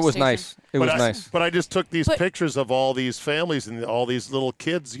the radio station. Yeah, it was nice. It was nice. But I just took these pictures of all these families and all these little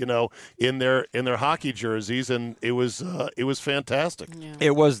kids, in their hockey jerseys, and it was fantastic. Yeah.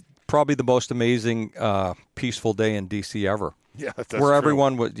 It was probably the most amazing, peaceful day in D.C. ever. Yeah, that's where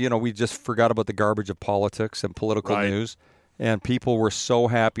everyone was, we just forgot about the garbage of politics and political news, and people were so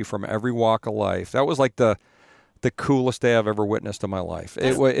happy from every walk of life. That was like the coolest day I've ever witnessed in my life.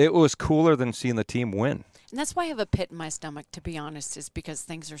 It was cooler than seeing the team win. And that's why I have a pit in my stomach, to be honest, is because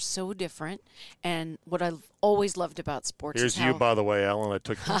things are so different. And what I've always loved about sports Here's is how... you, by the way, Alan. I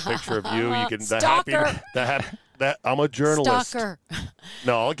took a picture of you. You can Stalker. that I'm a journalist. Stalker.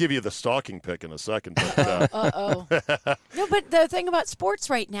 No, I'll give you the stalking pick in a second. But, No, but the thing about sports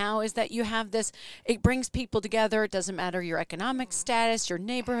right now is that you have this, it brings people together. It doesn't matter your economic status, your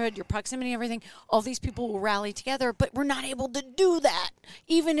neighborhood, your proximity, everything. All these people will rally together, but we're not able to do that,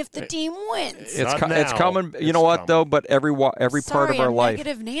 even if the team wins. It's It's coming. You It's know what, coming. though? But every part Sorry, of our I'm life.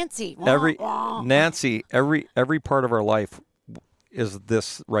 negative Nancy. Every Wah. Nancy, every part of our life is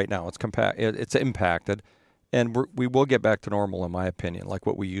this right now. It's impacted, and we will get back to normal, in my opinion, like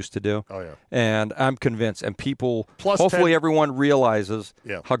what we used to do. Oh, yeah. And I'm convinced, and people, Plus hopefully 10 everyone realizes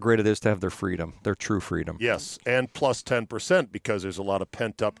Yeah. how great it is to have their freedom, their true freedom. Yes, and plus 10% because there's a lot of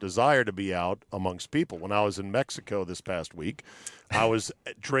pent-up desire to be out amongst people. When I was in Mexico this past week, I was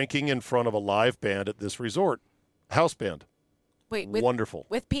drinking in front of a live band at this resort, house band. Wait, Wonderful.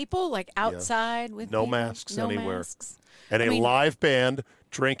 with people like outside with No people? masks No anywhere. masks. And I a mean- live band,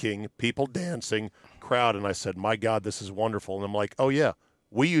 drinking, people dancing, crowd. And I said, my God, this is wonderful. And I'm like, oh, yeah,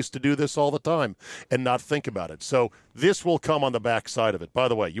 we used to do this all the time and not think about it. So this will come on the backside of it. By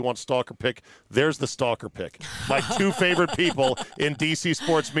the way, you want stalker pick? There's the stalker pick. My two favorite people in DC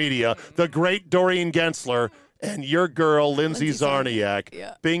sports media, the great Doreen Gensler and your girl, Lindsay Zarniak.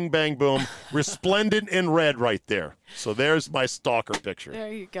 Yeah. Bing, bang, boom. Resplendent in red right there. So there's my stalker picture.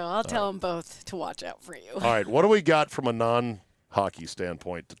 There you go. I'll tell them both to watch out for you. All right, what do we got from a non-hockey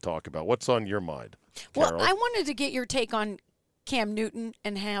standpoint to talk about? What's on your mind, Carol? Well, I wanted to get your take on Cam Newton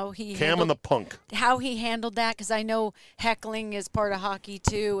and how he Cam handled, and the punk. how he handled that, because I know heckling is part of hockey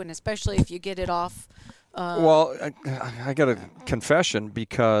too, and especially if you get it off. Well, I got a confession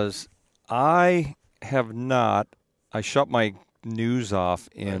because I shut my news off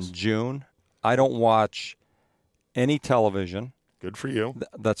in June. I don't watch any television Good for you.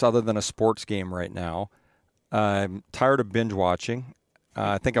 that's other than a sports game right now. I'm tired of binge watching.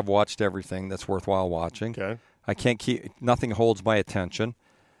 I think I've watched everything that's worthwhile watching. Okay. I can't nothing holds my attention.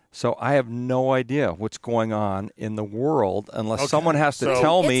 So I have no idea what's going on in the world unless someone has to So-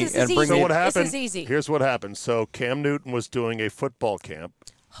 tell me It's as and bring easy. So me. what happened? This is easy. Here's what happened. So Cam Newton was doing a football camp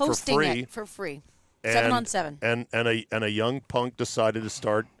Hosting for free. it for free. and, 7-on-7. And a young punk decided to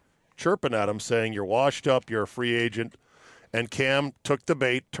start chirping at him, saying, "You're washed up. You're a free agent." And Cam took the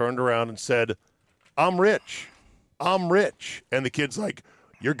bait, turned around, and said, "I'm rich. I'm rich." And the kid's like,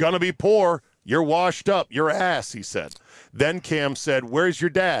 "You're gonna be poor. You're washed up. You're ass," he said. Then Cam said, "Where's your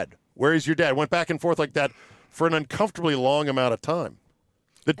dad? Where's your dad?" Went back and forth like that for an uncomfortably long amount of time.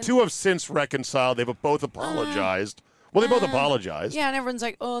 The two have since reconciled. They've both apologized. Well, they both apologized. Yeah, and everyone's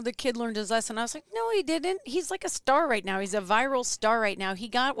like, "Oh, the kid learned his lesson." I was like, "No, he didn't. He's like a star right now. He's a viral star right now. He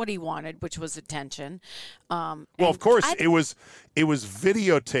got what he wanted, which was attention." Well, of course, it was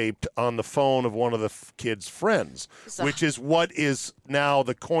videotaped on the phone of one of the kid's friends, So- which is what is now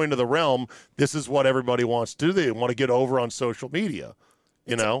the coin of the realm. This is what everybody wants to do. They want to get over on social media,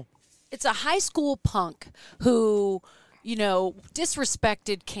 you know? It's a high school punk who,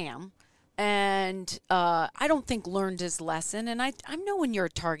 disrespected Cam. And I don't think learned his lesson. And I know when you're a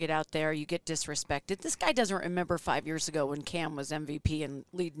target out there, you get disrespected. This guy doesn't remember 5 years ago when Cam was MVP and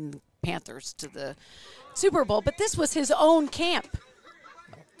leading Panthers to the Super Bowl. But this was his own camp.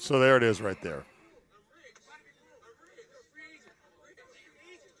 So there it is right there.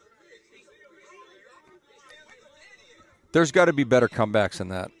 There's got to be better comebacks than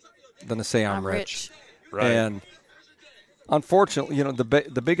that, than to say I'm rich. Right. And unfortunately,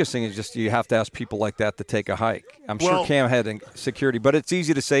 the biggest thing is just you have to ask people like that to take a hike. I'm Well- sure Cam had security, but it's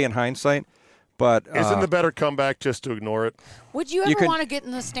easy to say in hindsight. But Isn't the better comeback just to ignore it? Would you ever could- want to get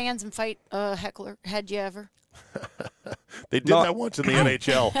in the stands and fight a heckler? Had you ever? They did No. that once in the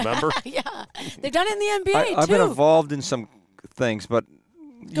NHL, remember? Yeah. They've done it in the NBA, I've too. been involved in some things, but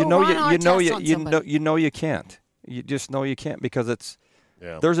Go Ron Artest on somebody. you know you can't. You just know you can't because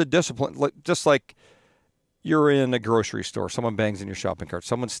Yeah. there's a discipline. Just like you're in a grocery store, someone bangs in your shopping cart,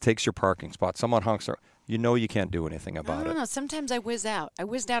 someone takes your parking spot, someone honks. You know you can't do anything I about don't it. know. Sometimes I whiz out. I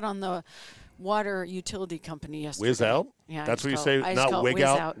whizzed out on the water utility company yesterday. Whiz out? Yeah. I That's just what you call say, it- I just not call it wig whiz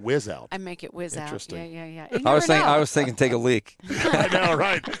out, whiz out. I make it whiz out. Interesting. Yeah. You I was never know. thinking take a leak. I know,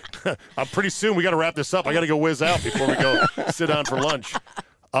 right? Pretty soon we got to wrap this up. I got to go whiz out before we go sit down for lunch.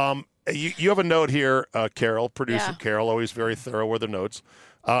 You have a note here, Carol, producer Yeah. Carol, always very thorough with the notes.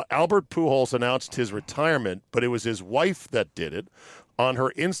 Albert Pujols announced his retirement, but it was his wife that did it on her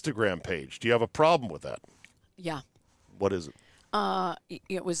Instagram page. Do you have a problem with that? Yeah. What is it?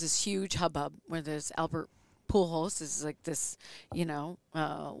 It was this huge hubbub where this Albert Pujols is like this,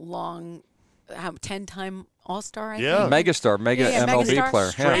 long, 10-time All-Star, I Yeah. think. Megastar, Yeah, MLB megastar.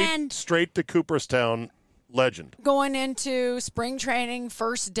 player. Yeah. And- Straight to Cooperstown Legend. Going into spring training,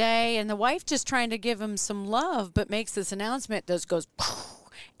 first day, and the wife just trying to give him some love, but makes this announcement that goes,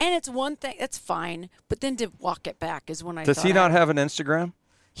 and it's one thing, that's fine, but then to walk it back is when I Does thought he not have an Instagram?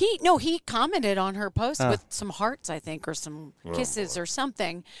 He commented on her post with some hearts, I think, or some kisses or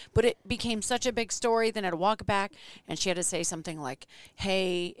something. But it became such a big story. Then I had to walk back, and she had to say something like,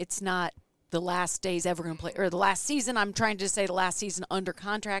 "Hey, it's not the last days ever going to play, or the last season. I'm trying to say the last season under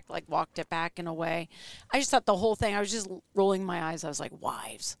contract." Like walked it back in a way. I just thought the whole thing. I was just rolling my eyes. I was like,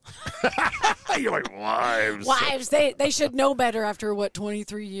 "Wives." You're like, wives. Wives. They should know better after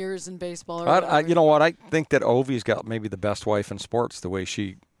 23 years in baseball. Or You know what? I think that Ovi's got maybe the best wife in sports. The way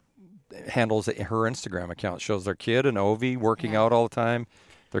she handles her Instagram account, shows their kid and Ovi working out all the time.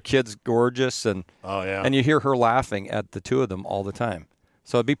 Their kid's gorgeous, and and you hear her laughing at the two of them all the time.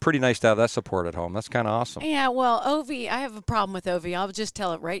 So it'd be pretty nice to have that support at home. That's kind of awesome. Yeah, well, Ovi, I have a problem with Ovi. I'll just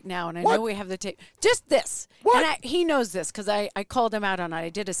tell it right now, and I know we have the tape. Just this. What? And he knows this because I called him out on it. I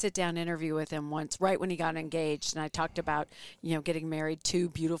did a sit-down interview with him once, right when he got engaged, and I talked about, getting married, two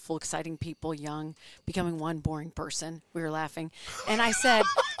beautiful, exciting people, young, becoming one boring person. We were laughing. And I said...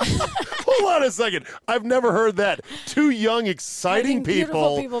 Hold on a second. I've never heard that. Two young, exciting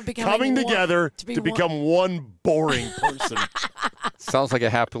people coming together to become one boring person. Sounds like a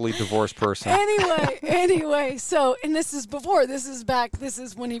happily divorced person. Anyway, so, and this is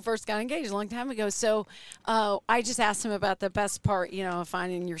when he first got engaged a long time ago. So I just asked him about the best part,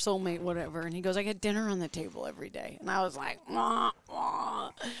 finding your soulmate, whatever. And he goes, I get dinner on the table every day. And I was like, wah,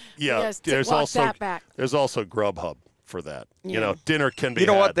 wah. Yeah, there's also Grubhub for that. Yeah. Dinner can be You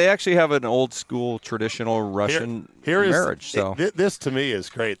know had. what? They actually have an old school traditional Russian marriage. So this to me is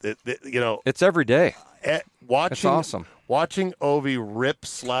great. it's every day. It's awesome. Watching Ovi rip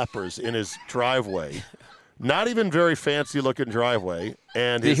slappers in his driveway, not even very fancy looking driveway,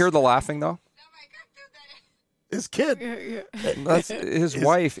 and Do you hear the laughing though? his kid. That's his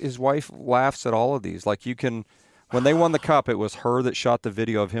wife. His wife laughs at all of these. Like when they won the cup, it was her that shot the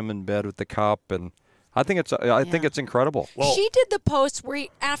video of him in bed with the cup, and I think it's incredible. Well, she did the post where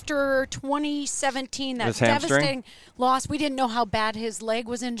after 2017, that devastating loss, we didn't know how bad his leg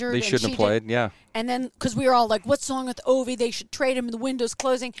was injured. They shouldn't have played, yeah. And then, because we were all like, what's wrong with Ovi? They should trade him, the window's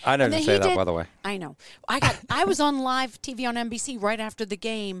closing. I didn't say that, by the way. I know. I was on live TV on NBC right after the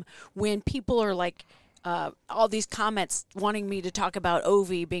game when people are like, all these comments wanting me to talk about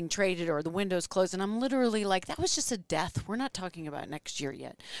Ovi being traded or the windows closed, and I'm literally like, that was just a death. We're not talking about next year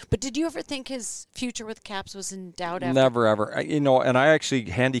yet. But did you ever think his future with Caps was in doubt? Never, ever. And I actually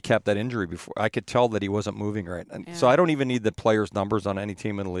handicapped that injury before. I could tell that he wasn't moving right. And so I don't even need the players' numbers on any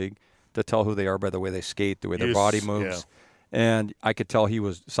team in the league to tell who they are by the way they skate, the way their body moves. Yeah. And I could tell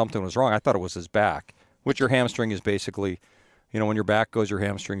something was wrong. I thought it was his back, which your hamstring is basically... when your back goes, your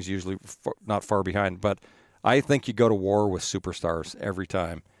hamstring's usually not far behind. But I think you go to war with superstars every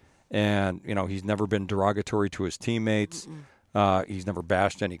time. And, he's never been derogatory to his teammates. He's never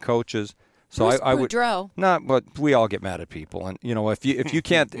bashed any coaches. So I would not, but we all get mad at people. And,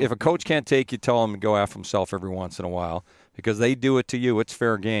 if a coach can't take you, tell him to go after himself every once in a while because they do it to you. It's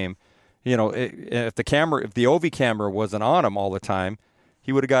fair game. If the Ovi camera wasn't on him all the time,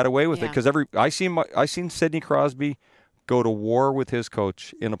 he would have got away with it. Because I seen Sidney Crosby go to war with his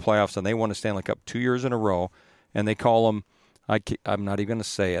coach in the playoffs, and they won a Stanley Cup 2 years in a row, and they call them, I'm not even going to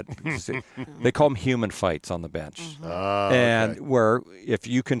say it, they call them human fights on the bench. Where if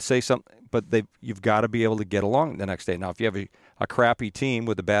you can say something, but you've got to be able to get along the next day. Now, if you have a crappy team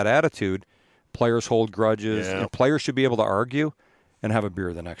with a bad attitude, players hold grudges, and players should be able to argue and have a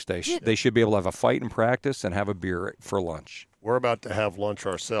beer the next day. They should be able to have a fight in practice and have a beer for lunch. We're about to have lunch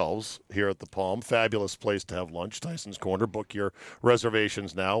ourselves here at the Palm. Fabulous place to have lunch, Tyson's Corner. Book your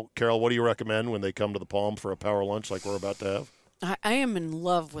reservations now. Carol, what do you recommend when they come to the Palm for a power lunch like we're about to have? I am in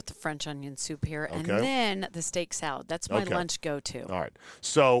love with the French onion soup here, and then the steak salad. That's my lunch go-to. All right.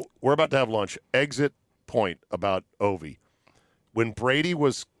 So we're about to have lunch. Exit point about Ovi. When Brady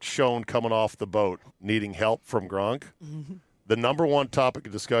was shown coming off the boat needing help from Gronk, the number one topic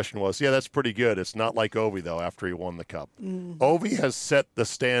of discussion was, that's pretty good. It's not like Ovi, though, after he won the Cup. Ovi has set the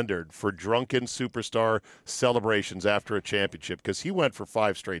standard for drunken superstar celebrations after a championship because he went for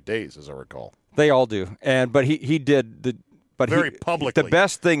 5 straight days, as I recall. They all do. But he did very publicly. The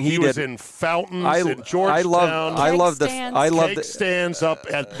best thing he did. He was in fountains in Georgetown. I love cake stands up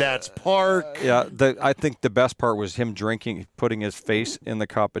at Nats Park. Yeah, I think the best part was him drinking, putting his face in the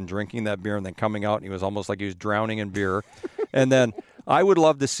cup and drinking that beer, and then coming out, and he was almost like he was drowning in beer. And then I would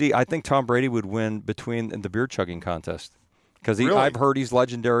love to see. I think Tom Brady would win in the beer chugging contest because I've heard he's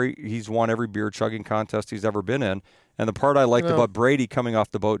legendary. He's won every beer chugging contest he's ever been in. And the part I liked about Brady coming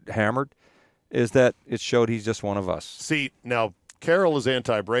off the boat hammered is that it showed he's just one of us. See, now Carroll is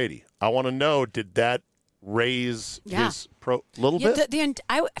anti-Brady. I want to know, did that raise his little bit?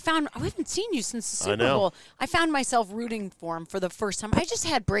 I haven't seen you since the Super Bowl. I found myself rooting for him for the first time. I just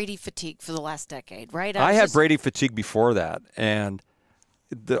had Brady fatigue for the last decade, right? I had Brady fatigue before that, and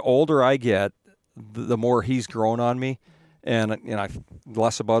the older I get, the more he's grown on me, and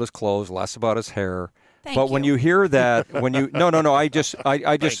less about his clothes, less about his hair. When you hear that, I just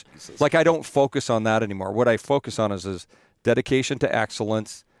like, I don't focus on that anymore. What I focus on is his dedication to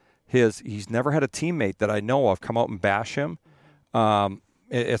excellence. He's never had a teammate that I know of come out and bash him.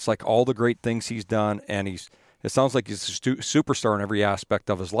 It's like all the great things he's done, and it sounds like he's a superstar in every aspect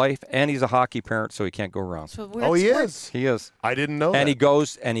of his life, and he's a hockey parent, so he can't go wrong. He is. He is. I didn't know that. He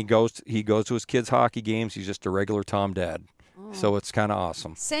goes to his kids' hockey games. He's just a regular Tom dad. So it's kind of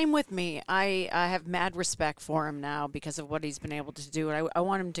awesome. Same with me. I have mad respect for him now because of what he's been able to do, and I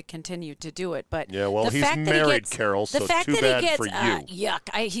want him to continue to do it. But he's married, Carol, so too bad for you.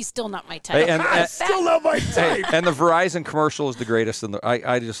 Yuck! He's still not my type. Still not my type. And the Verizon commercial is the greatest.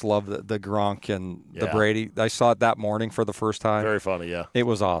 I just love the Gronk and the Brady. I saw it that morning for the first time. Very funny, yeah. It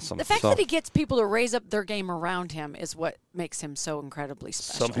was awesome. The fact that he gets people to raise up their game around him is what makes him so incredibly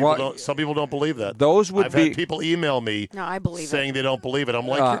special. Some people don't believe that. I've had people email me. No, I believe saying they don't believe it. I'm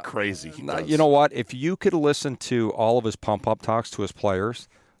like, you're crazy. You know what? If you could listen to all of his pump-up talks to his players,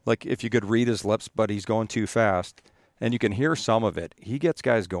 like if you could read his lips, but he's going too fast, and you can hear some of it, he gets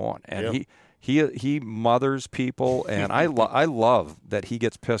guys going, and he mothers people, and I love that he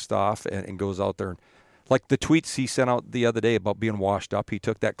gets pissed off and goes out there. Like the tweets he sent out the other day about being washed up, he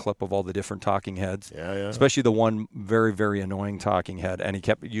took that clip of all the different talking heads, especially the one very, very annoying talking head, and he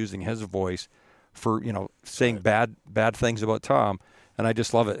kept using his voice for saying bad things about Tom, and I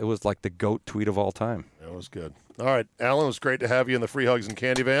just love it. It was like the GOAT tweet of all time. That was good. All right, Alan, it was great to have you in the Free Hugs and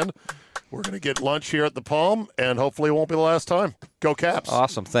Candy Van. We're going to get lunch here at the Palm, and hopefully it won't be the last time. Go Caps.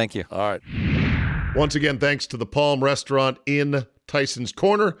 Awesome. Thank you. All right. Once again, thanks to the Palm Restaurant in Tyson's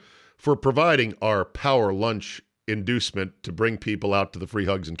Corner for providing our power lunch inducement to bring people out to the Free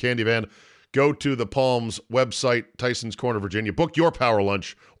Hugs and Candy Van. Go to the Palm's website, Tyson's Corner, Virginia. Book your power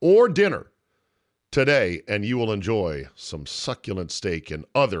lunch or dinner today, and you will enjoy some succulent steak and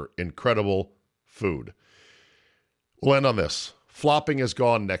other incredible food. We'll end on this. Flopping has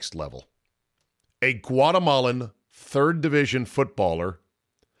gone next level. A Guatemalan third division footballer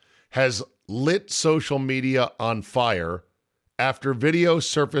has lit social media on fire after video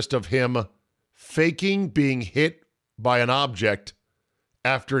surfaced of him faking being hit by an object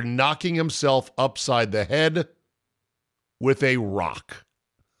after knocking himself upside the head with a rock.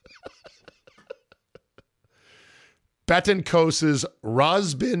 Betancos's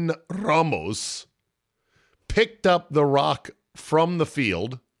Razbin Ramos picked up the rock from the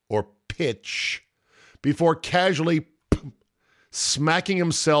field, or pitch, before casually smacking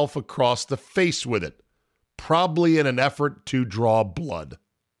himself across the face with it, probably in an effort to draw blood.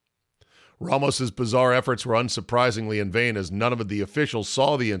 Ramos's bizarre efforts were unsurprisingly in vain, as none of the officials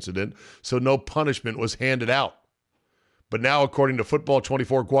saw the incident, so no punishment was handed out. But now, according to Football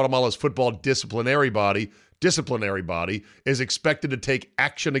 24, Guatemala's football disciplinary body is expected to take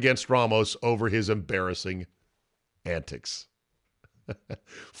action against Ramos over his embarrassing antics.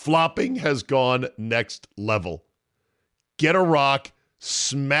 Flopping has gone next level. Get a rock,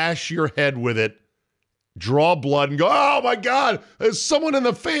 smash your head with it, draw blood, and go, oh my God, there's someone in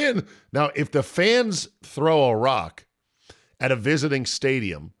the fan. Now, if the fans throw a rock at a visiting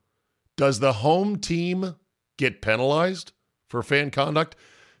stadium, does the home team get penalized for fan conduct?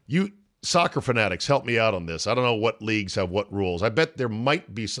 You soccer fanatics, help me out on this. I don't know what leagues have what rules. I bet there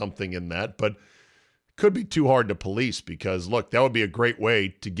might be something in that, but could be too hard to police because, look, that would be a great way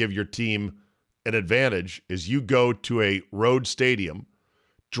to give your team an advantage is you go to a road stadium,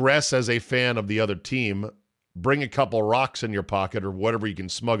 dress as a fan of the other team, bring a couple rocks in your pocket or whatever you can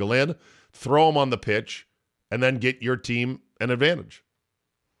smuggle in, throw them on the pitch, and then get your team an advantage.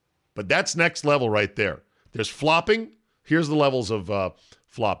 But that's next level right there. There's flopping. Here's the levels of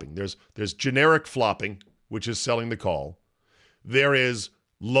flopping. There's generic flopping, which is selling the call. There is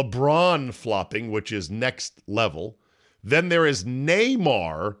LeBron flopping, which is next level. Then there is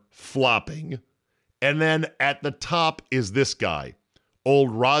Neymar flopping. And then at the top is this guy,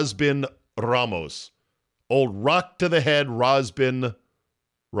 old Razbin Ramos. Old rock to the head, Razbin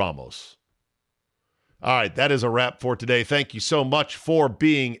Ramos. All right, that is a wrap for today. Thank you so much for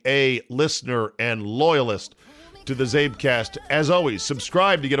being a listener and loyalist to the Zabecast. As always,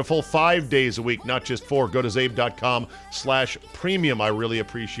 subscribe to get a full 5 days a week, not just 4. Go to zabe.com/premium. I really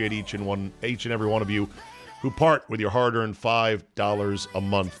appreciate each and every one of you who part with your hard-earned $5 a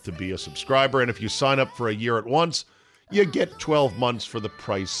month to be a subscriber. And if you sign up for a year at once, you get 12 months for the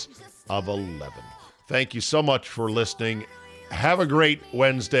price of 11. Thank you so much for listening. Have a great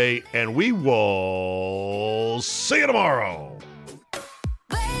Wednesday, and we will see you tomorrow.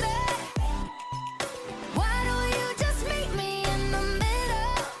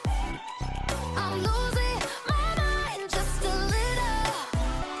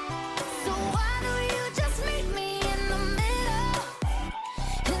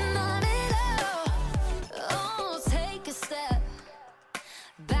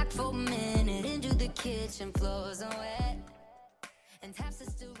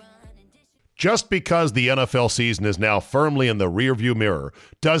 Just because the NFL season is now firmly in the rearview mirror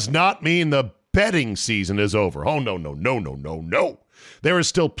does not mean the betting season is over. Oh, no, no, no, no, no, no. There is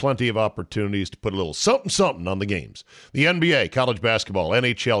still plenty of opportunities to put a little something on the games. The NBA, college basketball,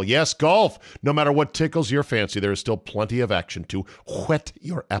 NHL, yes, golf. No matter what tickles your fancy, there is still plenty of action to whet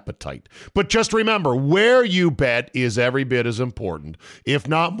your appetite. But just remember, where you bet is every bit as important, if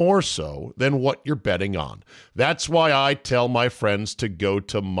not more so, than what you're betting on. That's why I tell my friends to go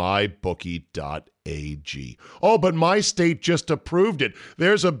to mybookie.ag. Oh, but my state just approved it.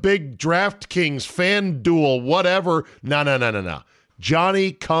 There's a big DraftKings, FanDuel, whatever. No.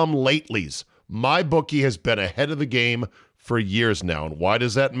 Johnny-come-latelys. MyBookie has been ahead of the game for years now. And why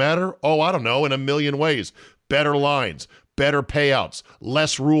does that matter? Oh, I don't know, in a million ways. Better lines, better payouts,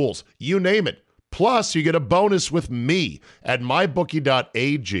 less rules, you name it. Plus, you get a bonus with me at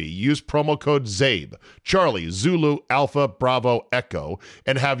mybookie.ag. Use promo code ZABE, Charlie, Zulu, Alpha, Bravo, Echo,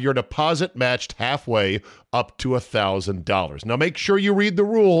 and have your deposit matched halfway up to $1,000. Now, make sure you read the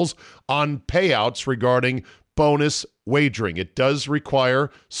rules on payouts regarding bonus wagering. It does require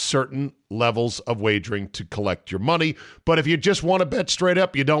certain levels of wagering to collect your money, but if you just want to bet straight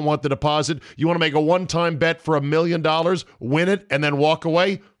up, you don't want the deposit, you want to make a one-time bet for $1 million, win it, and then walk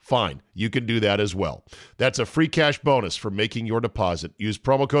away, fine. You can do that as well. That's a free cash bonus for making your deposit. Use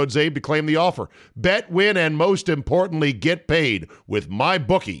promo code ZABE to claim the offer. Bet, win, and most importantly, get paid with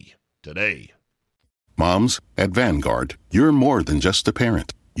MyBookie today. Moms, at Vanguard, you're more than just a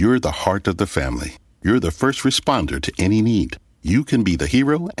parent. You're the heart of the family. You're the first responder to any need. You can be the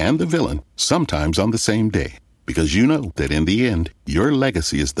hero and the villain, sometimes on the same day, because you know that in the end, your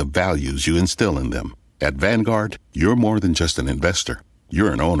legacy is the values you instill in them. At Vanguard, you're more than just an investor.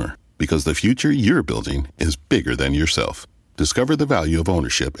 You're an owner, because the future you're building is bigger than yourself. Discover the value of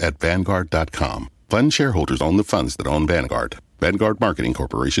ownership at Vanguard.com. Fund shareholders own the funds that own Vanguard. Vanguard Marketing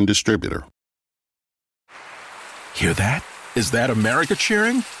Corporation Distributor. Hear that? Is that America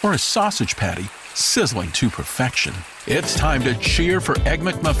cheering or a sausage patty sizzling to perfection? It's time to cheer for Egg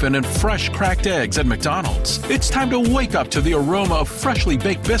McMuffin and fresh cracked eggs at McDonald's. It's time to wake up to the aroma of freshly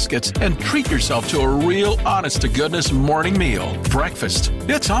baked biscuits and treat yourself to a real honest-to-goodness morning meal. Breakfast,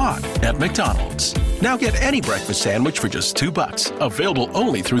 it's on at McDonald's. Now get any breakfast sandwich for just $2. Available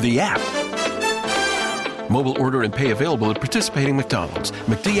only through the app. Mobile order and pay available at participating McDonald's.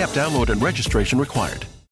 McD app download and registration required.